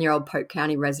the 11-year-old Polk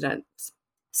County resident.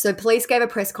 So police gave a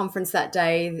press conference that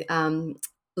day.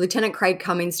 Lieutenant Craig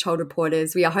Cummings told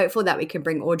reporters, "We are hopeful that we can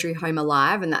bring Audrii home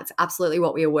alive, and that's absolutely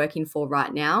what we are working for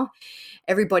right now.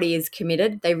 Everybody is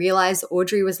committed. They realize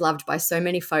Audrii was loved by so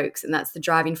many folks, and that's the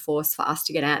driving force for us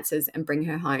to get answers and bring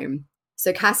her home."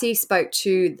 So Cassie spoke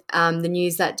to the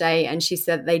news that day, and she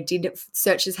said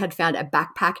searchers had found a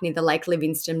backpack near the Lake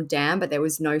Livingston Dam, but there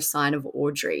was no sign of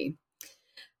Audrii.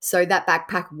 So that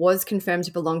backpack was confirmed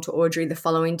to belong to Audrii the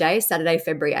following day, Saturday,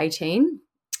 February 18.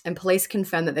 And police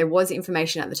confirmed that there was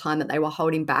information at the time that they were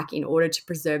holding back in order to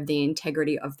preserve the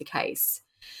integrity of the case.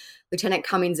 Lieutenant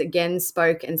Cummings again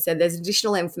spoke and said there's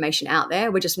additional information out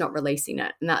there, we're just not releasing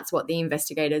it. And that's what the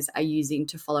investigators are using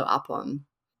to follow up on.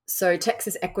 So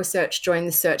Texas EquiSearch joined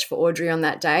the search for Audrii on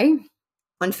that day.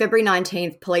 On February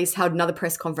 19th, police held another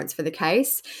press conference for the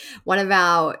case. One of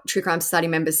our True Crime Society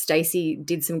members, Stacey,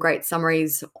 did some great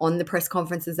summaries on the press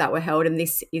conferences that were held, and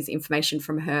this is information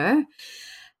from her.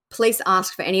 Police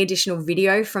asked for any additional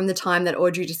video from the time that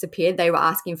Audrii disappeared. They were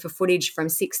asking for footage from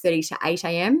 6:30 to 8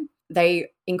 a.m.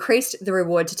 They increased the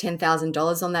reward to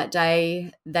 $10,000 on that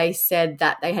day. They said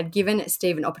that they had given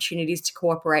Stephen opportunities to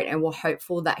cooperate and were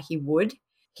hopeful that he would.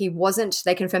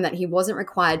 They confirmed that he wasn't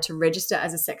required to register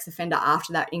as a sex offender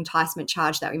after that enticement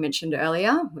charge that we mentioned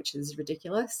earlier, which is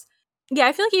ridiculous. Yeah,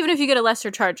 I feel like even if you get a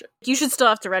lesser charge, you should still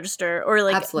have to register or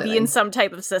like Absolutely. be in some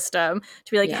type of system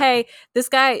to be like, Yeah. hey, this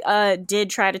guy did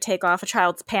try to take off a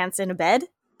child's pants in a bed.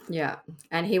 Yeah.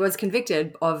 And he was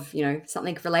convicted of,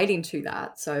 something relating to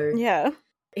that. So Yeah.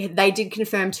 they did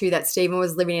confirm too that Stephen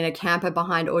was living in a camper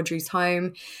behind Audrii's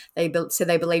home. They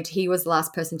believed he was the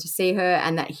last person to see her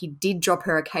and that he did drop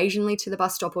her occasionally to the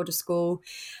bus stop or to school.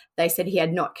 They said he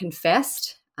had not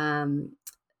confessed.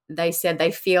 They said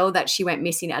they feel that she went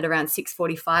missing at around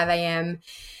 6:45 a.m.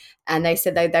 And they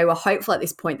said they were hopeful at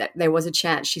this point that there was a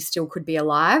chance she still could be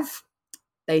alive.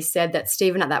 They said that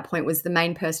Stephen at that point was the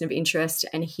main person of interest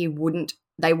and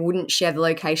they wouldn't share the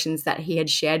locations that he had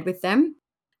shared with them.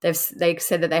 They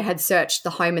said that they had searched the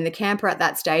home and the camper at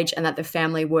that stage and that the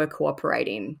family were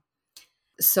cooperating.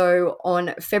 So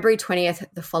on February 20th,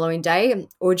 the following day,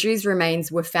 Audrii's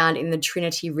remains were found in the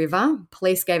Trinity River.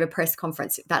 Police gave a press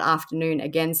conference that afternoon.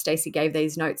 Again, Stacey gave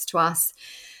these notes to us.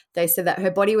 They said that her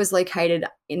body was located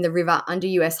in the river under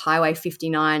US Highway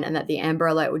 59 and that the Amber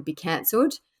Alert would be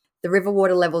cancelled. The river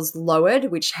water levels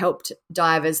lowered, which helped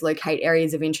divers locate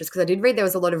areas of interest. Because I did read there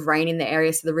was a lot of rain in the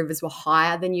area, so the rivers were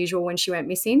higher than usual when she went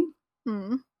missing.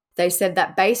 They said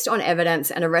that based on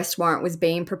evidence, an arrest warrant was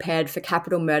being prepared for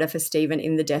capital murder for Stephen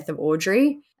in the death of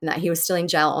Audrii and that he was still in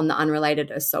jail on the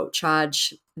unrelated assault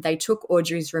charge. They took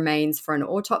Audrii's remains for an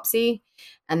autopsy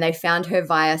and they found her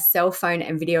via cell phone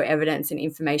and video evidence and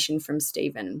information from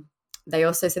Stephen. They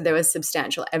also said there was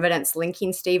substantial evidence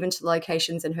linking Stephen to the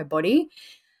locations in her body.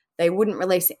 They wouldn't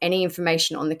release any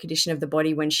information on the condition of the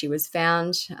body when she was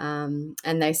found. And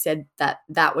they said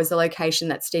that was the location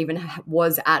that Stephen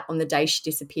was at on the day she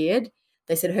disappeared.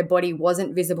 They said her body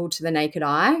wasn't visible to the naked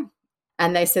eye.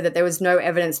 And they said that there was no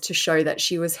evidence to show that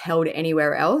she was held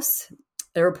anywhere else.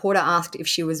 The reporter asked if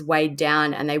she was weighed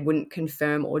down and they wouldn't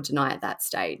confirm or deny at that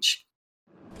stage.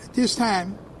 At this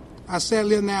time, I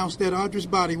sadly announce that Audrii's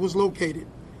body was located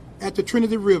at the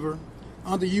Trinity River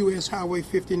on the US Highway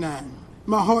 59.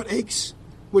 My heart aches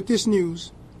with this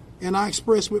news, and I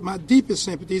express with my deepest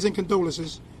sympathies and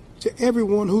condolences to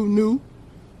everyone who knew,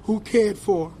 who cared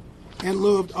for, and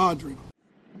loved Audrii.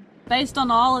 Based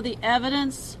on all of the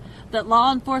evidence that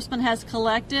law enforcement has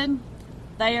collected,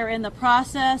 they are in the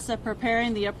process of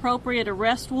preparing the appropriate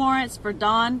arrest warrants for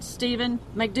Don Stephen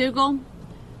McDougal.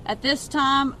 At this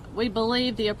time, we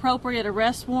believe the appropriate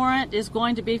arrest warrant is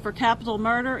going to be for capital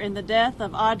murder in the death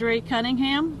of Audrii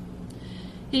Cunningham.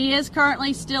 He is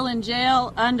currently still in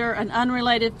jail under an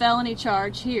unrelated felony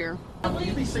charge here. Will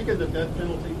you be seeking the death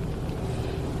penalty?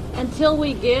 Until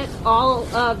we get all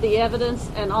of the evidence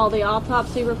and all the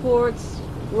autopsy reports,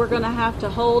 we're going to have to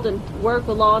hold and work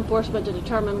with law enforcement to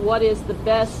determine what is the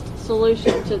best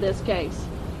solution to this case.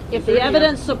 If the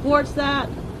evidence supports that,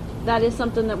 that is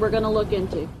something that we're going to look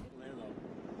into.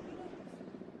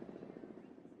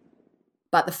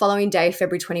 But the following day,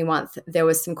 February 21st, there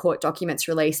was some court documents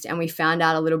released and we found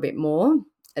out a little bit more.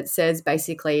 It says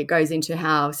basically it goes into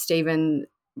how Stephen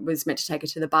was meant to take her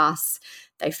to the bus.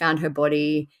 They found her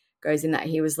body, goes in that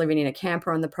he was living in a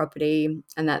camper on the property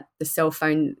and that the cell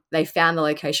phone, they found the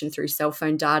location through cell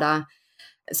phone data.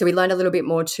 So we learned a little bit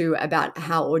more too about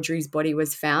how Audrii's body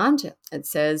was found. It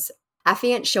says,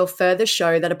 affiant shall further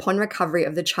show that upon recovery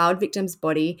of the child victim's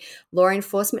body, law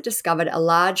enforcement discovered a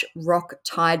large rock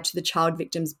tied to the child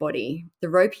victim's body. The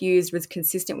rope used was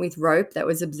consistent with rope that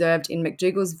was observed in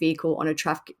McDougal's vehicle on a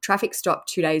traffic stop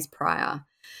 2 days prior.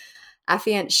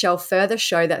 affiant shall further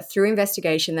show that through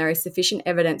investigation there is sufficient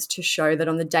evidence to show that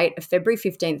on the date of February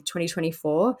 15th,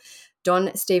 2024,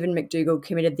 Don Stephen McDougall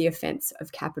committed the offence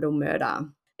of capital murder.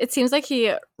 It seems like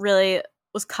he really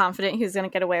was confident he was going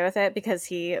to get away with it because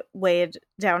he weighed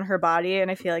down her body, and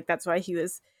I feel like that's why he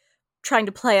was trying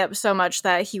to play up so much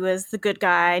that he was the good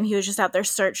guy and he was just out there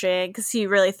searching because he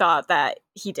really thought that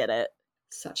he did it.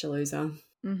 Such a loser.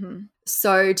 Mm-hmm.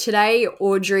 So today,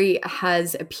 Audrii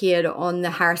has appeared on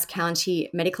the Harris County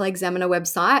Medical Examiner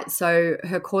website. So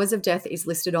her cause of death is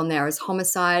listed on there as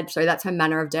homicide. So that's her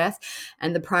manner of death.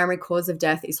 And the primary cause of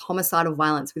death is homicidal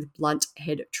violence with blunt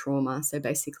head trauma. So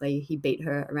basically, he beat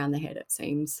her around the head, it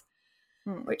seems,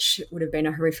 which would have been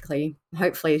a horrifically,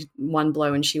 hopefully one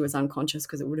blow and she was unconscious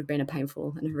because it would have been a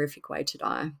painful and horrific way to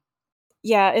die.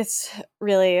 Yeah, it's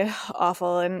really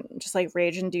awful and just like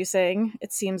rage-inducing.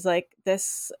 It seems like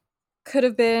this could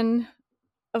have been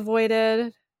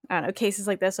avoided. I don't know, cases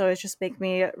like this always just make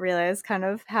me realize kind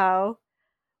of how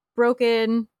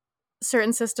broken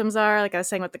certain systems are. Like I was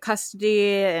saying with the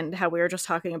custody and how we were just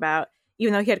talking about,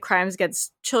 even though he had crimes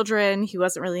against children, he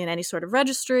wasn't really in any sort of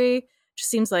registry. It just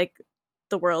seems like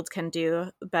the world can do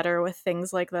better with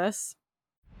things like this.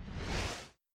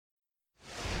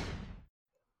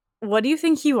 What do you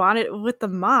think he wanted with the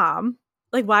mom?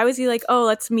 Like, why was he like, oh,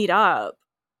 let's meet up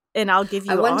and I'll give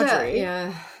you Audrii?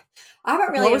 Yeah. I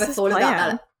haven't really ever thought about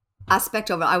that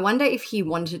aspect of it. I wonder if he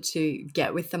wanted to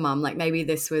get with the mom. Like maybe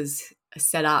this was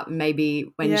set up.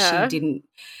 Maybe when she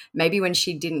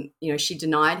didn't, she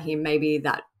denied him. Maybe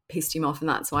that pissed him off and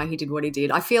that's why he did what he did.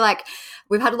 I feel like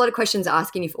we've had a lot of questions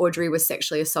asking if Audrii was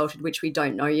sexually assaulted, which we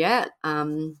don't know yet.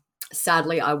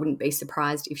 Sadly, I wouldn't be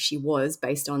surprised if she was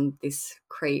based on this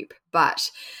creep.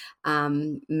 But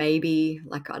maybe,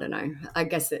 like, I don't know. I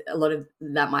guess a lot of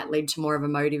that might lead to more of a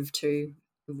motive to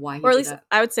why he did it. Or at least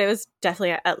I would say it was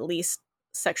definitely at least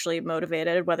sexually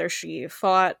motivated, whether she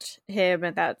fought him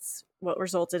and that's what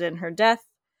resulted in her death.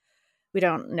 We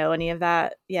don't know any of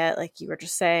that yet, like you were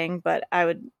just saying. But I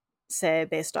would say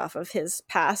based off of his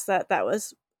past that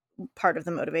was part of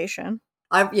the motivation.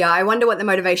 I wonder what the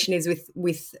motivation is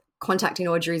with contacting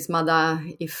Audrii's mother.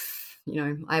 If,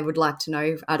 I would like to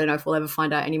know. I don't know if we'll ever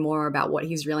find out any more about what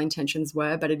his real intentions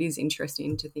were, but it is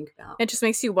interesting to think about. It just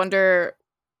makes you wonder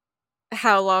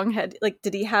how long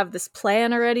did he have this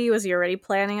plan already? Was he already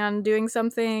planning on doing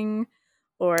something?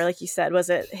 Or like you said, was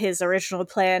it his original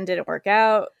plan didn't work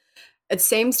out? It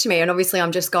seems to me, and obviously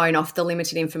I'm just going off the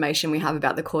limited information we have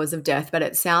about the cause of death, but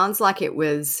it sounds like it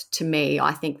was, to me,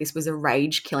 I think this was a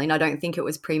rage killing. I don't think it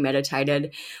was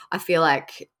premeditated. I feel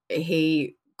like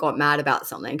he got mad about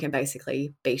something and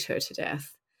basically beat her to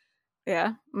death.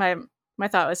 Yeah, my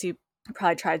thought was he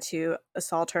probably tried to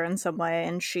assault her in some way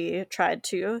and she tried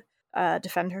to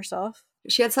defend herself.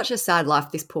 She had such a sad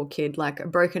life, this poor kid, like a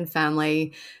broken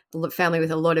family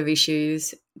with a lot of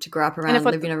issues, to grow up around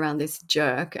living around this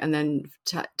jerk and then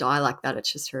to die like that.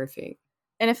 It's just horrific.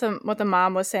 And if what the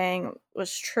mom was saying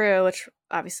was true, which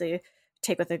obviously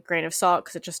take with a grain of salt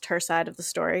because it's just her side of the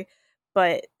story,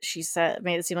 but she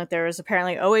made it seem like there was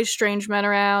apparently always strange men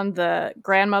around. The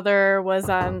grandmother was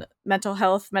on mental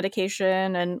health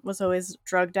medication and was always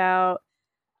drugged out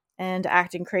and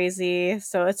acting crazy.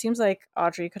 So it seems like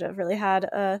Audrii could have really had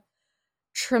a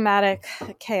traumatic,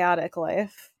 chaotic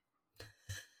life.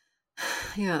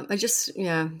 Yeah,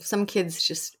 some kids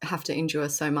just have to endure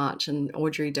so much, and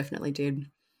Audrii definitely did.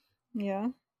 Yeah,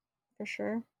 for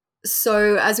sure.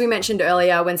 So as we mentioned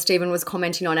earlier, when Stephen was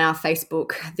commenting on our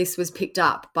Facebook, this was picked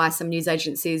up by some news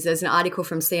agencies. There's an article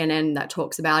from CNN that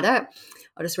talks about it.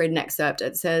 I'll just read an excerpt.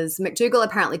 It says, McDougall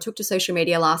apparently took to social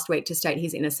media last week to state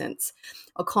his innocence.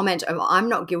 A comment of "I'm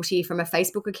not guilty" from a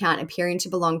Facebook account appearing to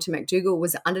belong to McDougall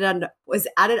was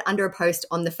added under a post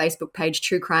on the Facebook page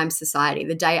True Crime Society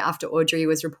the day after Audrii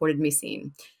was reported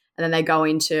missing. And then they go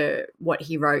into what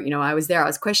he wrote. I was there, I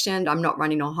was questioned, I'm not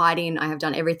running or hiding, I have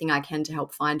done everything I can to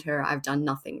help find her, I've done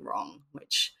nothing wrong,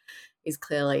 which is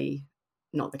clearly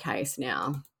not the case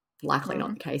now. Likely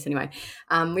not the case anyway.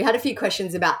 We had a few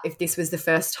questions about if this was the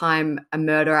first time a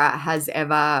murderer has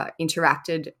ever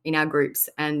interacted in our groups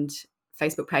and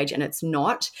Facebook page, and it's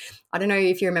not. I don't know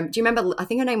if you remember. Do you remember? I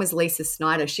think her name was Lisa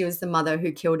Snyder. She was the mother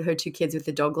who killed her 2 kids with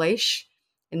the dog leash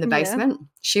in the basement. Yeah.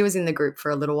 She was in the group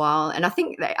for a little while, and I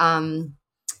think that,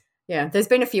 there's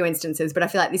been a few instances, but I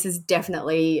feel like this is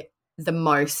definitely the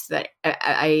most that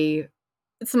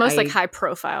it's the most high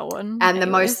profile one. And the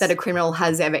most that a criminal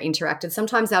has ever interacted.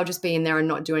 Sometimes they'll just be in there and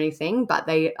not do anything, but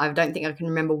I don't think I can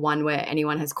remember one where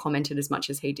anyone has commented as much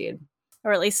as he did.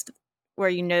 Or at least where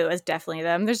it was definitely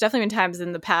them. There's definitely been times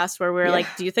in the past where we're like,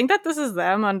 do you think that this is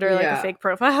them under a fake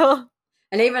profile?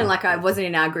 And even like I wasn't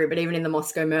in our group, but even in the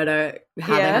Moscow murder,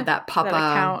 how they had that Papa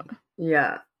account.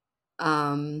 Yeah.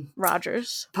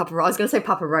 Rogers. I was gonna say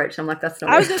Papa Roach. I'm like, that's not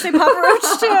I was gonna say Papa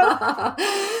Roach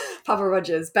too. Papa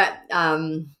Rogers. But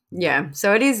yeah.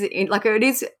 So it is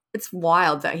it's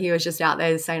wild that he was just out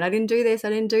there saying, I didn't do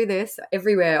this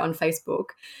everywhere on Facebook.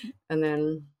 And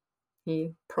then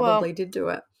he probably did do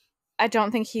it. I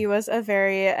don't think he was a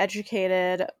very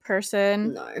educated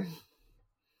person. No.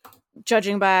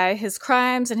 Judging by his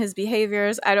crimes and his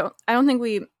behaviors, I don't think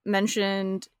we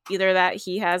mentioned either that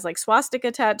he has like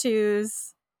swastika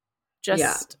tattoos. I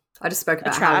just spoke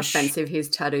about how offensive his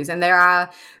tattoos, and there are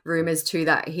rumors too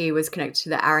that he was connected to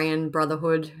the Aryan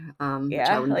Brotherhood, which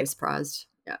I wouldn't be surprised.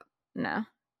 Yeah, no,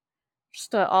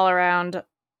 just an all around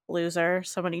loser,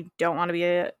 someone you don't want to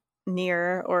be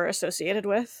near or associated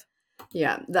with.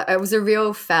 Yeah, it was a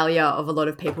real failure of a lot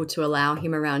of people to allow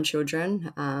him around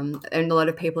children. And a lot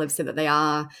of people have said that they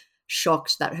are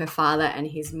shocked that her father and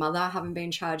his mother haven't been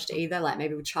charged either, like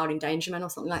maybe with child endangerment or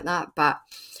something like that. But,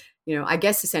 you know, I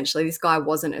guess essentially this guy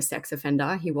wasn't a sex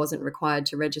offender. He wasn't required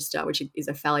to register, which is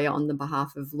a failure on the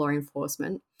behalf of law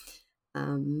enforcement.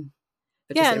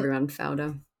 But just everyone failed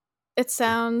her. It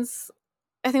sounds,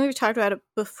 I think we've talked about it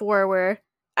before, where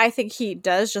I think he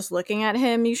does, just looking at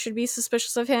him, you should be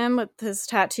suspicious of him with his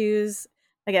tattoos.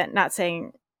 Again, not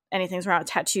saying anything's wrong with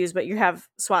tattoos, but you have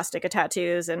swastika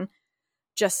tattoos and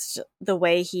just the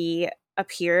way he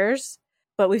appears.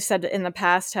 But we've said in the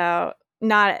past how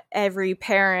not every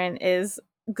parent is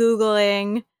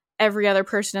Googling every other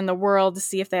person in the world to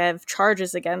see if they have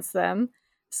charges against them.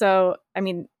 So, I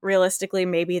mean, realistically,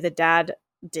 maybe the dad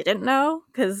didn't know,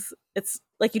 because it's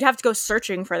like you'd have to go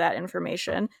searching for that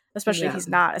information, especially if he's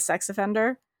not a sex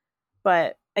offender.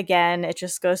 But again, it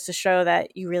just goes to show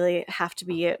that you really have to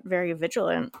be very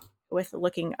vigilant with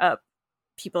looking up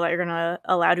people that you're going to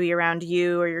allow to be around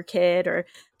you or your kid or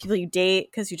people you date,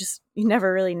 because you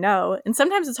never really know. And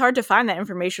sometimes it's hard to find that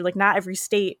information. Like, not every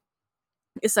state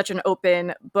is such an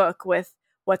open book with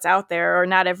what's out there, or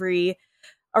not every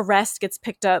arrest gets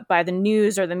picked up by the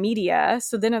news or the media.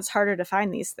 So then it's harder to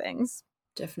find these things.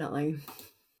 Definitely.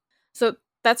 So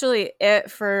that's really it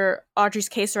for Audrii's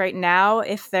case right now.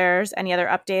 If there's any other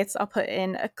updates, I'll put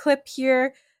in a clip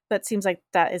here, but it seems like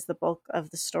that is the bulk of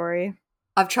the story.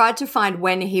 I've tried to find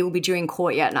when he will be due in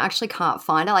court yet, and I actually can't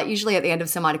find it. Like, usually at the end of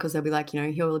some articles, they'll be like, you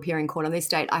know, he will appear in court on this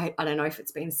date. I don't know if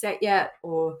it's been set yet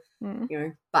or, you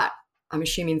know, but I'm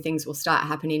assuming things will start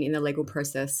happening in the legal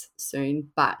process soon.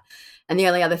 And the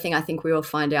only other thing I think we will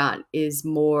find out is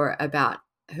more about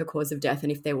her cause of death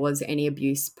and if there was any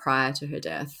abuse prior to her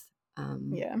death.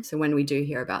 So when we do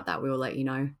hear about that, we will let you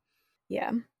know.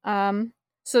 Yeah.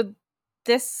 So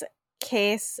this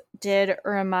case did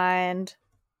remind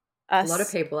us, a lot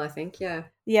of people, I think. Yeah,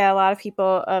 a lot of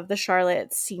people, of the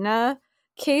Charlotte Cena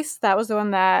case. That was the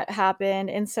one that happened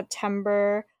in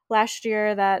September last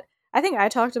year that I think I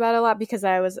talked about a lot because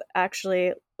I was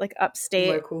actually like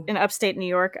in upstate New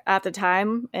York at the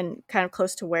time and kind of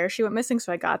close to where she went missing.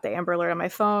 So I got the Amber Alert on my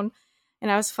phone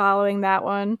and I was following that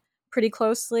one pretty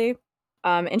closely.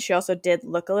 And she also did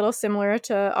look a little similar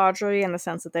to Audrii in the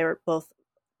sense that they were both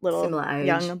little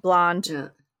young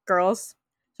blonde girls.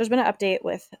 So there's been an update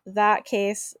with that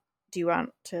case. Do you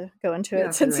want to go into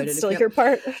it since it's still your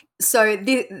part? So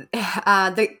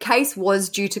the case was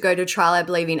due to go to trial, I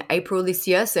believe, in April this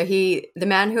year. So the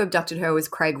man who abducted her was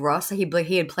Craig Ross. So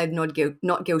he had pled not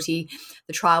guilty.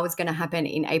 The trial was going to happen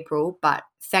in April, but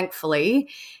thankfully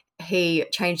he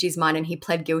changed his mind and he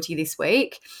pled guilty this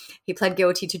week. He pled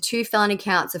guilty to 2 felony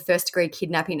counts of first-degree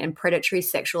kidnapping and predatory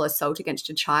sexual assault against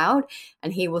a child,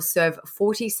 and he will serve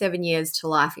 47 years to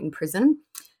life in prison.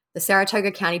 The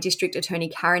Saratoga County District Attorney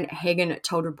Karen Hagan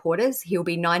told reporters he will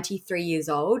be 93 years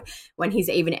old when he's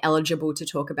even eligible to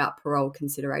talk about parole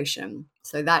consideration.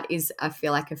 So that is, I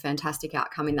feel like, a fantastic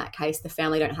outcome in that case. The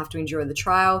family don't have to endure the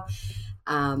trial.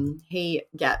 He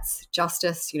gets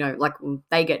justice,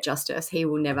 they get justice. He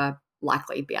will never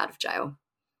likely be out of jail.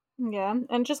 Yeah,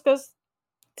 and just goes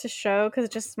to show, because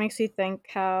it just makes you think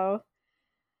how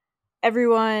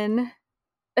everyone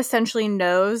essentially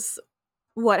knows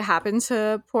what happened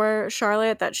to poor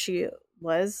Charlotte, that she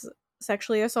was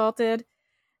sexually assaulted.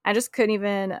 I just couldn't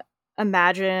even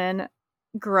imagine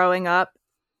growing up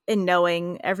and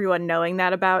everyone knowing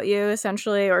that about you,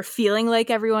 essentially, or feeling like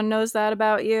everyone knows that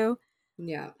about you.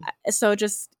 Yeah. So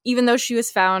just, even though she was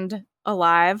found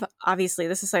alive, obviously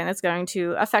this is something that's going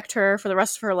to affect her for the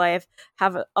rest of her life,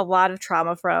 have a lot of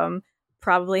trauma from,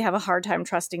 probably have a hard time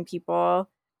trusting people.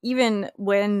 Even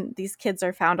when these kids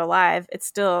are found alive, it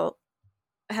still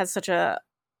has such a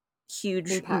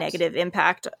huge negative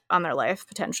impact on their life,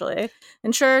 potentially.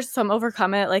 And sure, some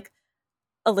overcome it. Like,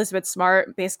 Elizabeth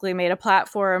Smart basically made a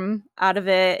platform out of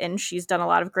it, and she's done a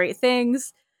lot of great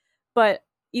things. But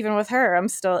even with her,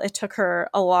 it took her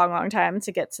a long, long time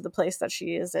to get to the place that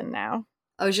she is in now.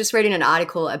 I was just reading an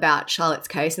article about Charlotte's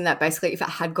case, and that basically if it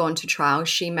had gone to trial,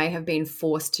 she may have been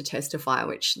forced to testify,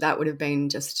 which that would have been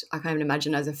just, I can't even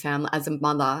imagine as a family, as a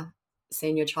mother,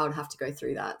 seeing your child have to go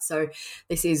through that. So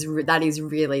that is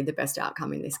really the best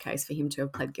outcome in this case, for him to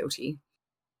have pled guilty.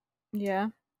 Yeah,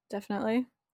 definitely.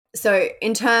 So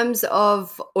in terms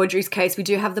of Audrey's case, we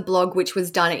do have the blog, which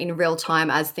was done in real time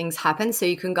as things happen. So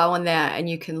you can go on there and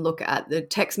you can look at the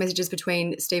text messages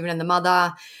between Stephen and the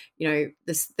mother. You know,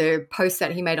 the post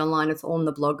that he made online, it's on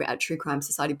the blog at True Crime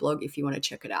Society blog if you want to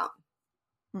check it out.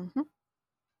 Mm-hmm.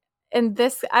 And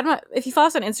this, I don't know, if you follow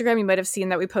us on Instagram, you might have seen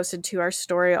that we posted to our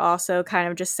story also, kind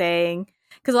of just saying,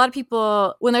 because a lot of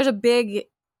people, when there's a big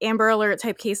Amber Alert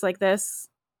type case like this,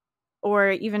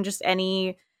 or even just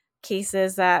any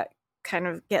cases that kind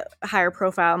of get higher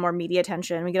profile, more media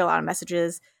attention, we get a lot of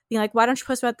messages being like, why don't you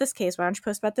post about this case? Why don't you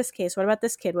post about this case? What about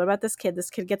this kid? What about this kid? This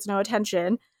kid gets no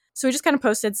attention. So we just kind of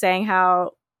posted saying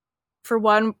how, for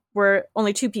one, we're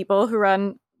only 2 people who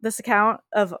run this account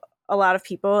of a lot of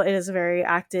people. It is a very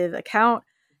active account,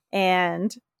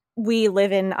 and we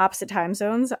live in opposite time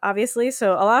zones, obviously.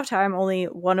 So a lot of time, only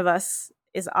one of us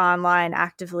is online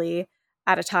actively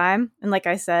at a time. And like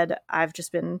I said, I've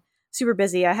just been super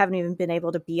busy. I haven't even been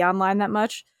able to be online that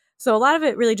much. So a lot of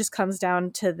it really just comes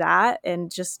down to that, and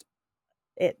just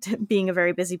it being a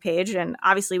very busy page. And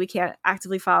obviously we can't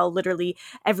actively follow literally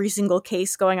every single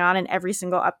case going on and every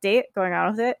single update going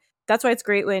on with it. That's why it's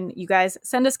great when you guys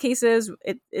send us cases.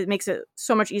 It makes it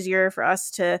so much easier for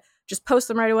us to just post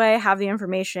them right away, have the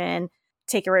information,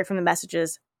 take it right from the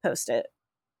messages, post it.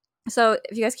 So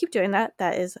if you guys keep doing that,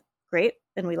 that is great.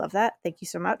 And we love that. Thank you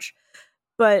so much.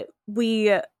 But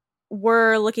we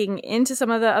were looking into some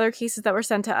of the other cases that were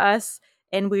sent to us,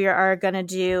 and we are going to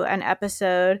do an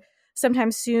episode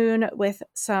sometime soon with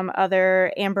some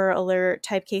other Amber Alert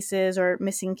type cases or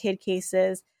missing kid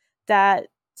cases, that,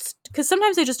 because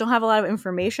sometimes they just don't have a lot of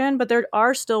information, but there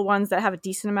are still ones that have a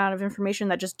decent amount of information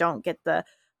that just don't get the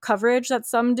coverage that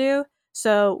some do.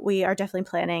 So we are definitely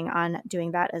planning on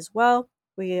doing that as well.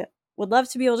 We would love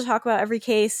to be able to talk about every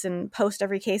case and post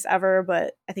every case ever,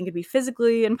 but I think it'd be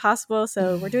physically impossible.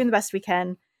 So we're doing the best we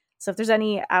can. So if there's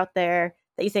any out there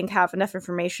that you think have enough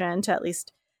information to at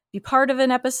least be part of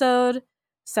an episode,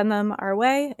 send them our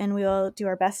way, and we will do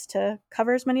our best to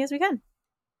cover as many as we can.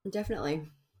 Definitely.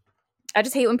 I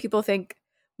just hate when people think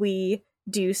we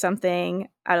do something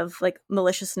out of like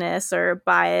maliciousness or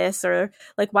bias, or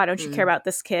like, why don't you care about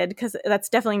this kid? Because that's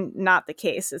definitely not the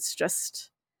case. It's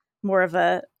just more of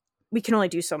a, we can only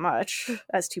do so much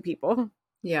as 2 people.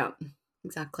 Yeah,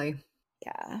 exactly.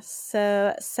 Yeah.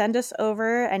 So send us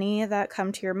over any that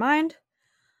come to your mind.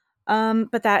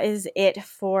 But that is it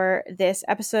for this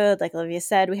episode. Like Olivia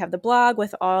said, we have the blog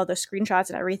with all the screenshots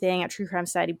and everything at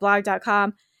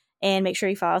truecrimesocietyblog.com. And make sure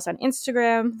you follow us on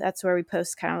Instagram. That's where we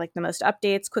post kind of like the most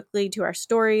updates quickly to our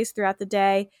stories throughout the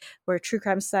day. We're True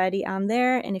Crime Society on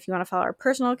there. And if you want to follow our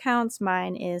personal accounts,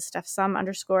 mine is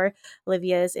StephSum_.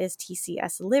 Olivia's is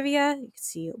TCS Olivia. You can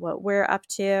see what we're up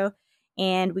to.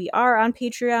 And we are on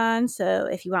Patreon. So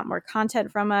if you want more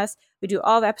content from us, we do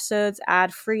all the episodes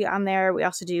ad-free on there. We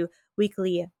also do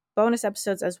weekly bonus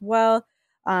episodes as well.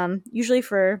 Usually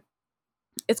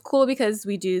it's cool because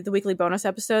we do the weekly bonus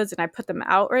episodes and I put them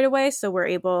out right away. So we're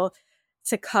able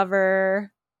to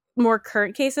cover more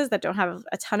current cases that don't have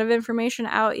a ton of information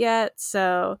out yet.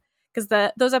 So, because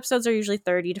those episodes are usually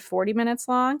 30 to 40 minutes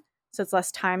long. So it's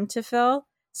less time to fill.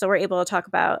 So we're able to talk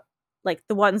about like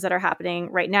the ones that are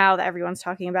happening right now that everyone's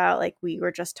talking about. Like we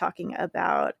were just talking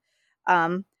about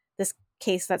this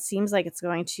case that seems like it's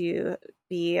going to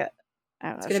be,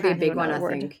 it's going to be a big one, I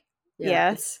think.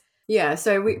 Yeah. Yeah,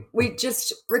 so we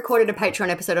just recorded a Patreon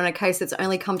episode on a case that's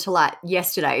only come to light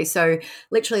yesterday, so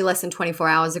literally less than 24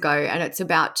 hours ago, and it's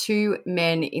about 2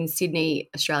 men in Sydney,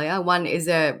 Australia. One was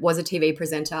a TV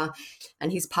presenter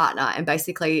and his partner, and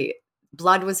basically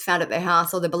blood was found at their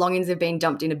house. All the belongings have been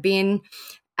dumped in a bin,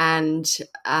 and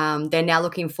they're now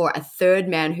looking for a 3rd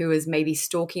man who is maybe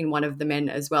stalking one of the men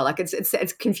as well. Like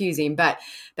it's confusing, but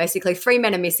basically 3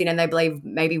 men are missing, and they believe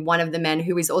maybe one of the men,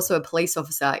 who is also a police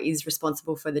officer, is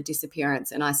responsible for the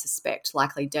disappearance, and I suspect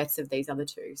likely deaths of these other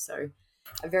 2. So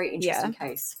a very interesting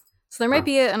case. So there might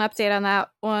be an update on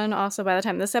that one also by the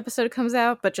time this episode comes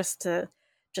out, but just to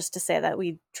say that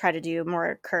we try to do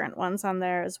more current ones on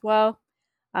there as well.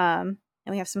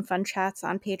 And we have some fun chats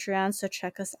on Patreon, so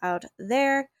check us out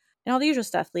there. And all the usual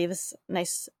stuff. Leave us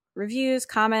nice reviews,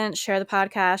 comments, share the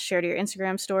podcast, share to your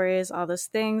Instagram stories, all those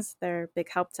things. They're a big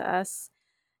help to us.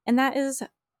 And that is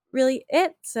really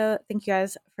it. So thank you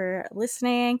guys for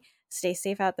listening. Stay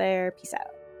safe out there. Peace out.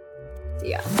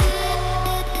 See ya.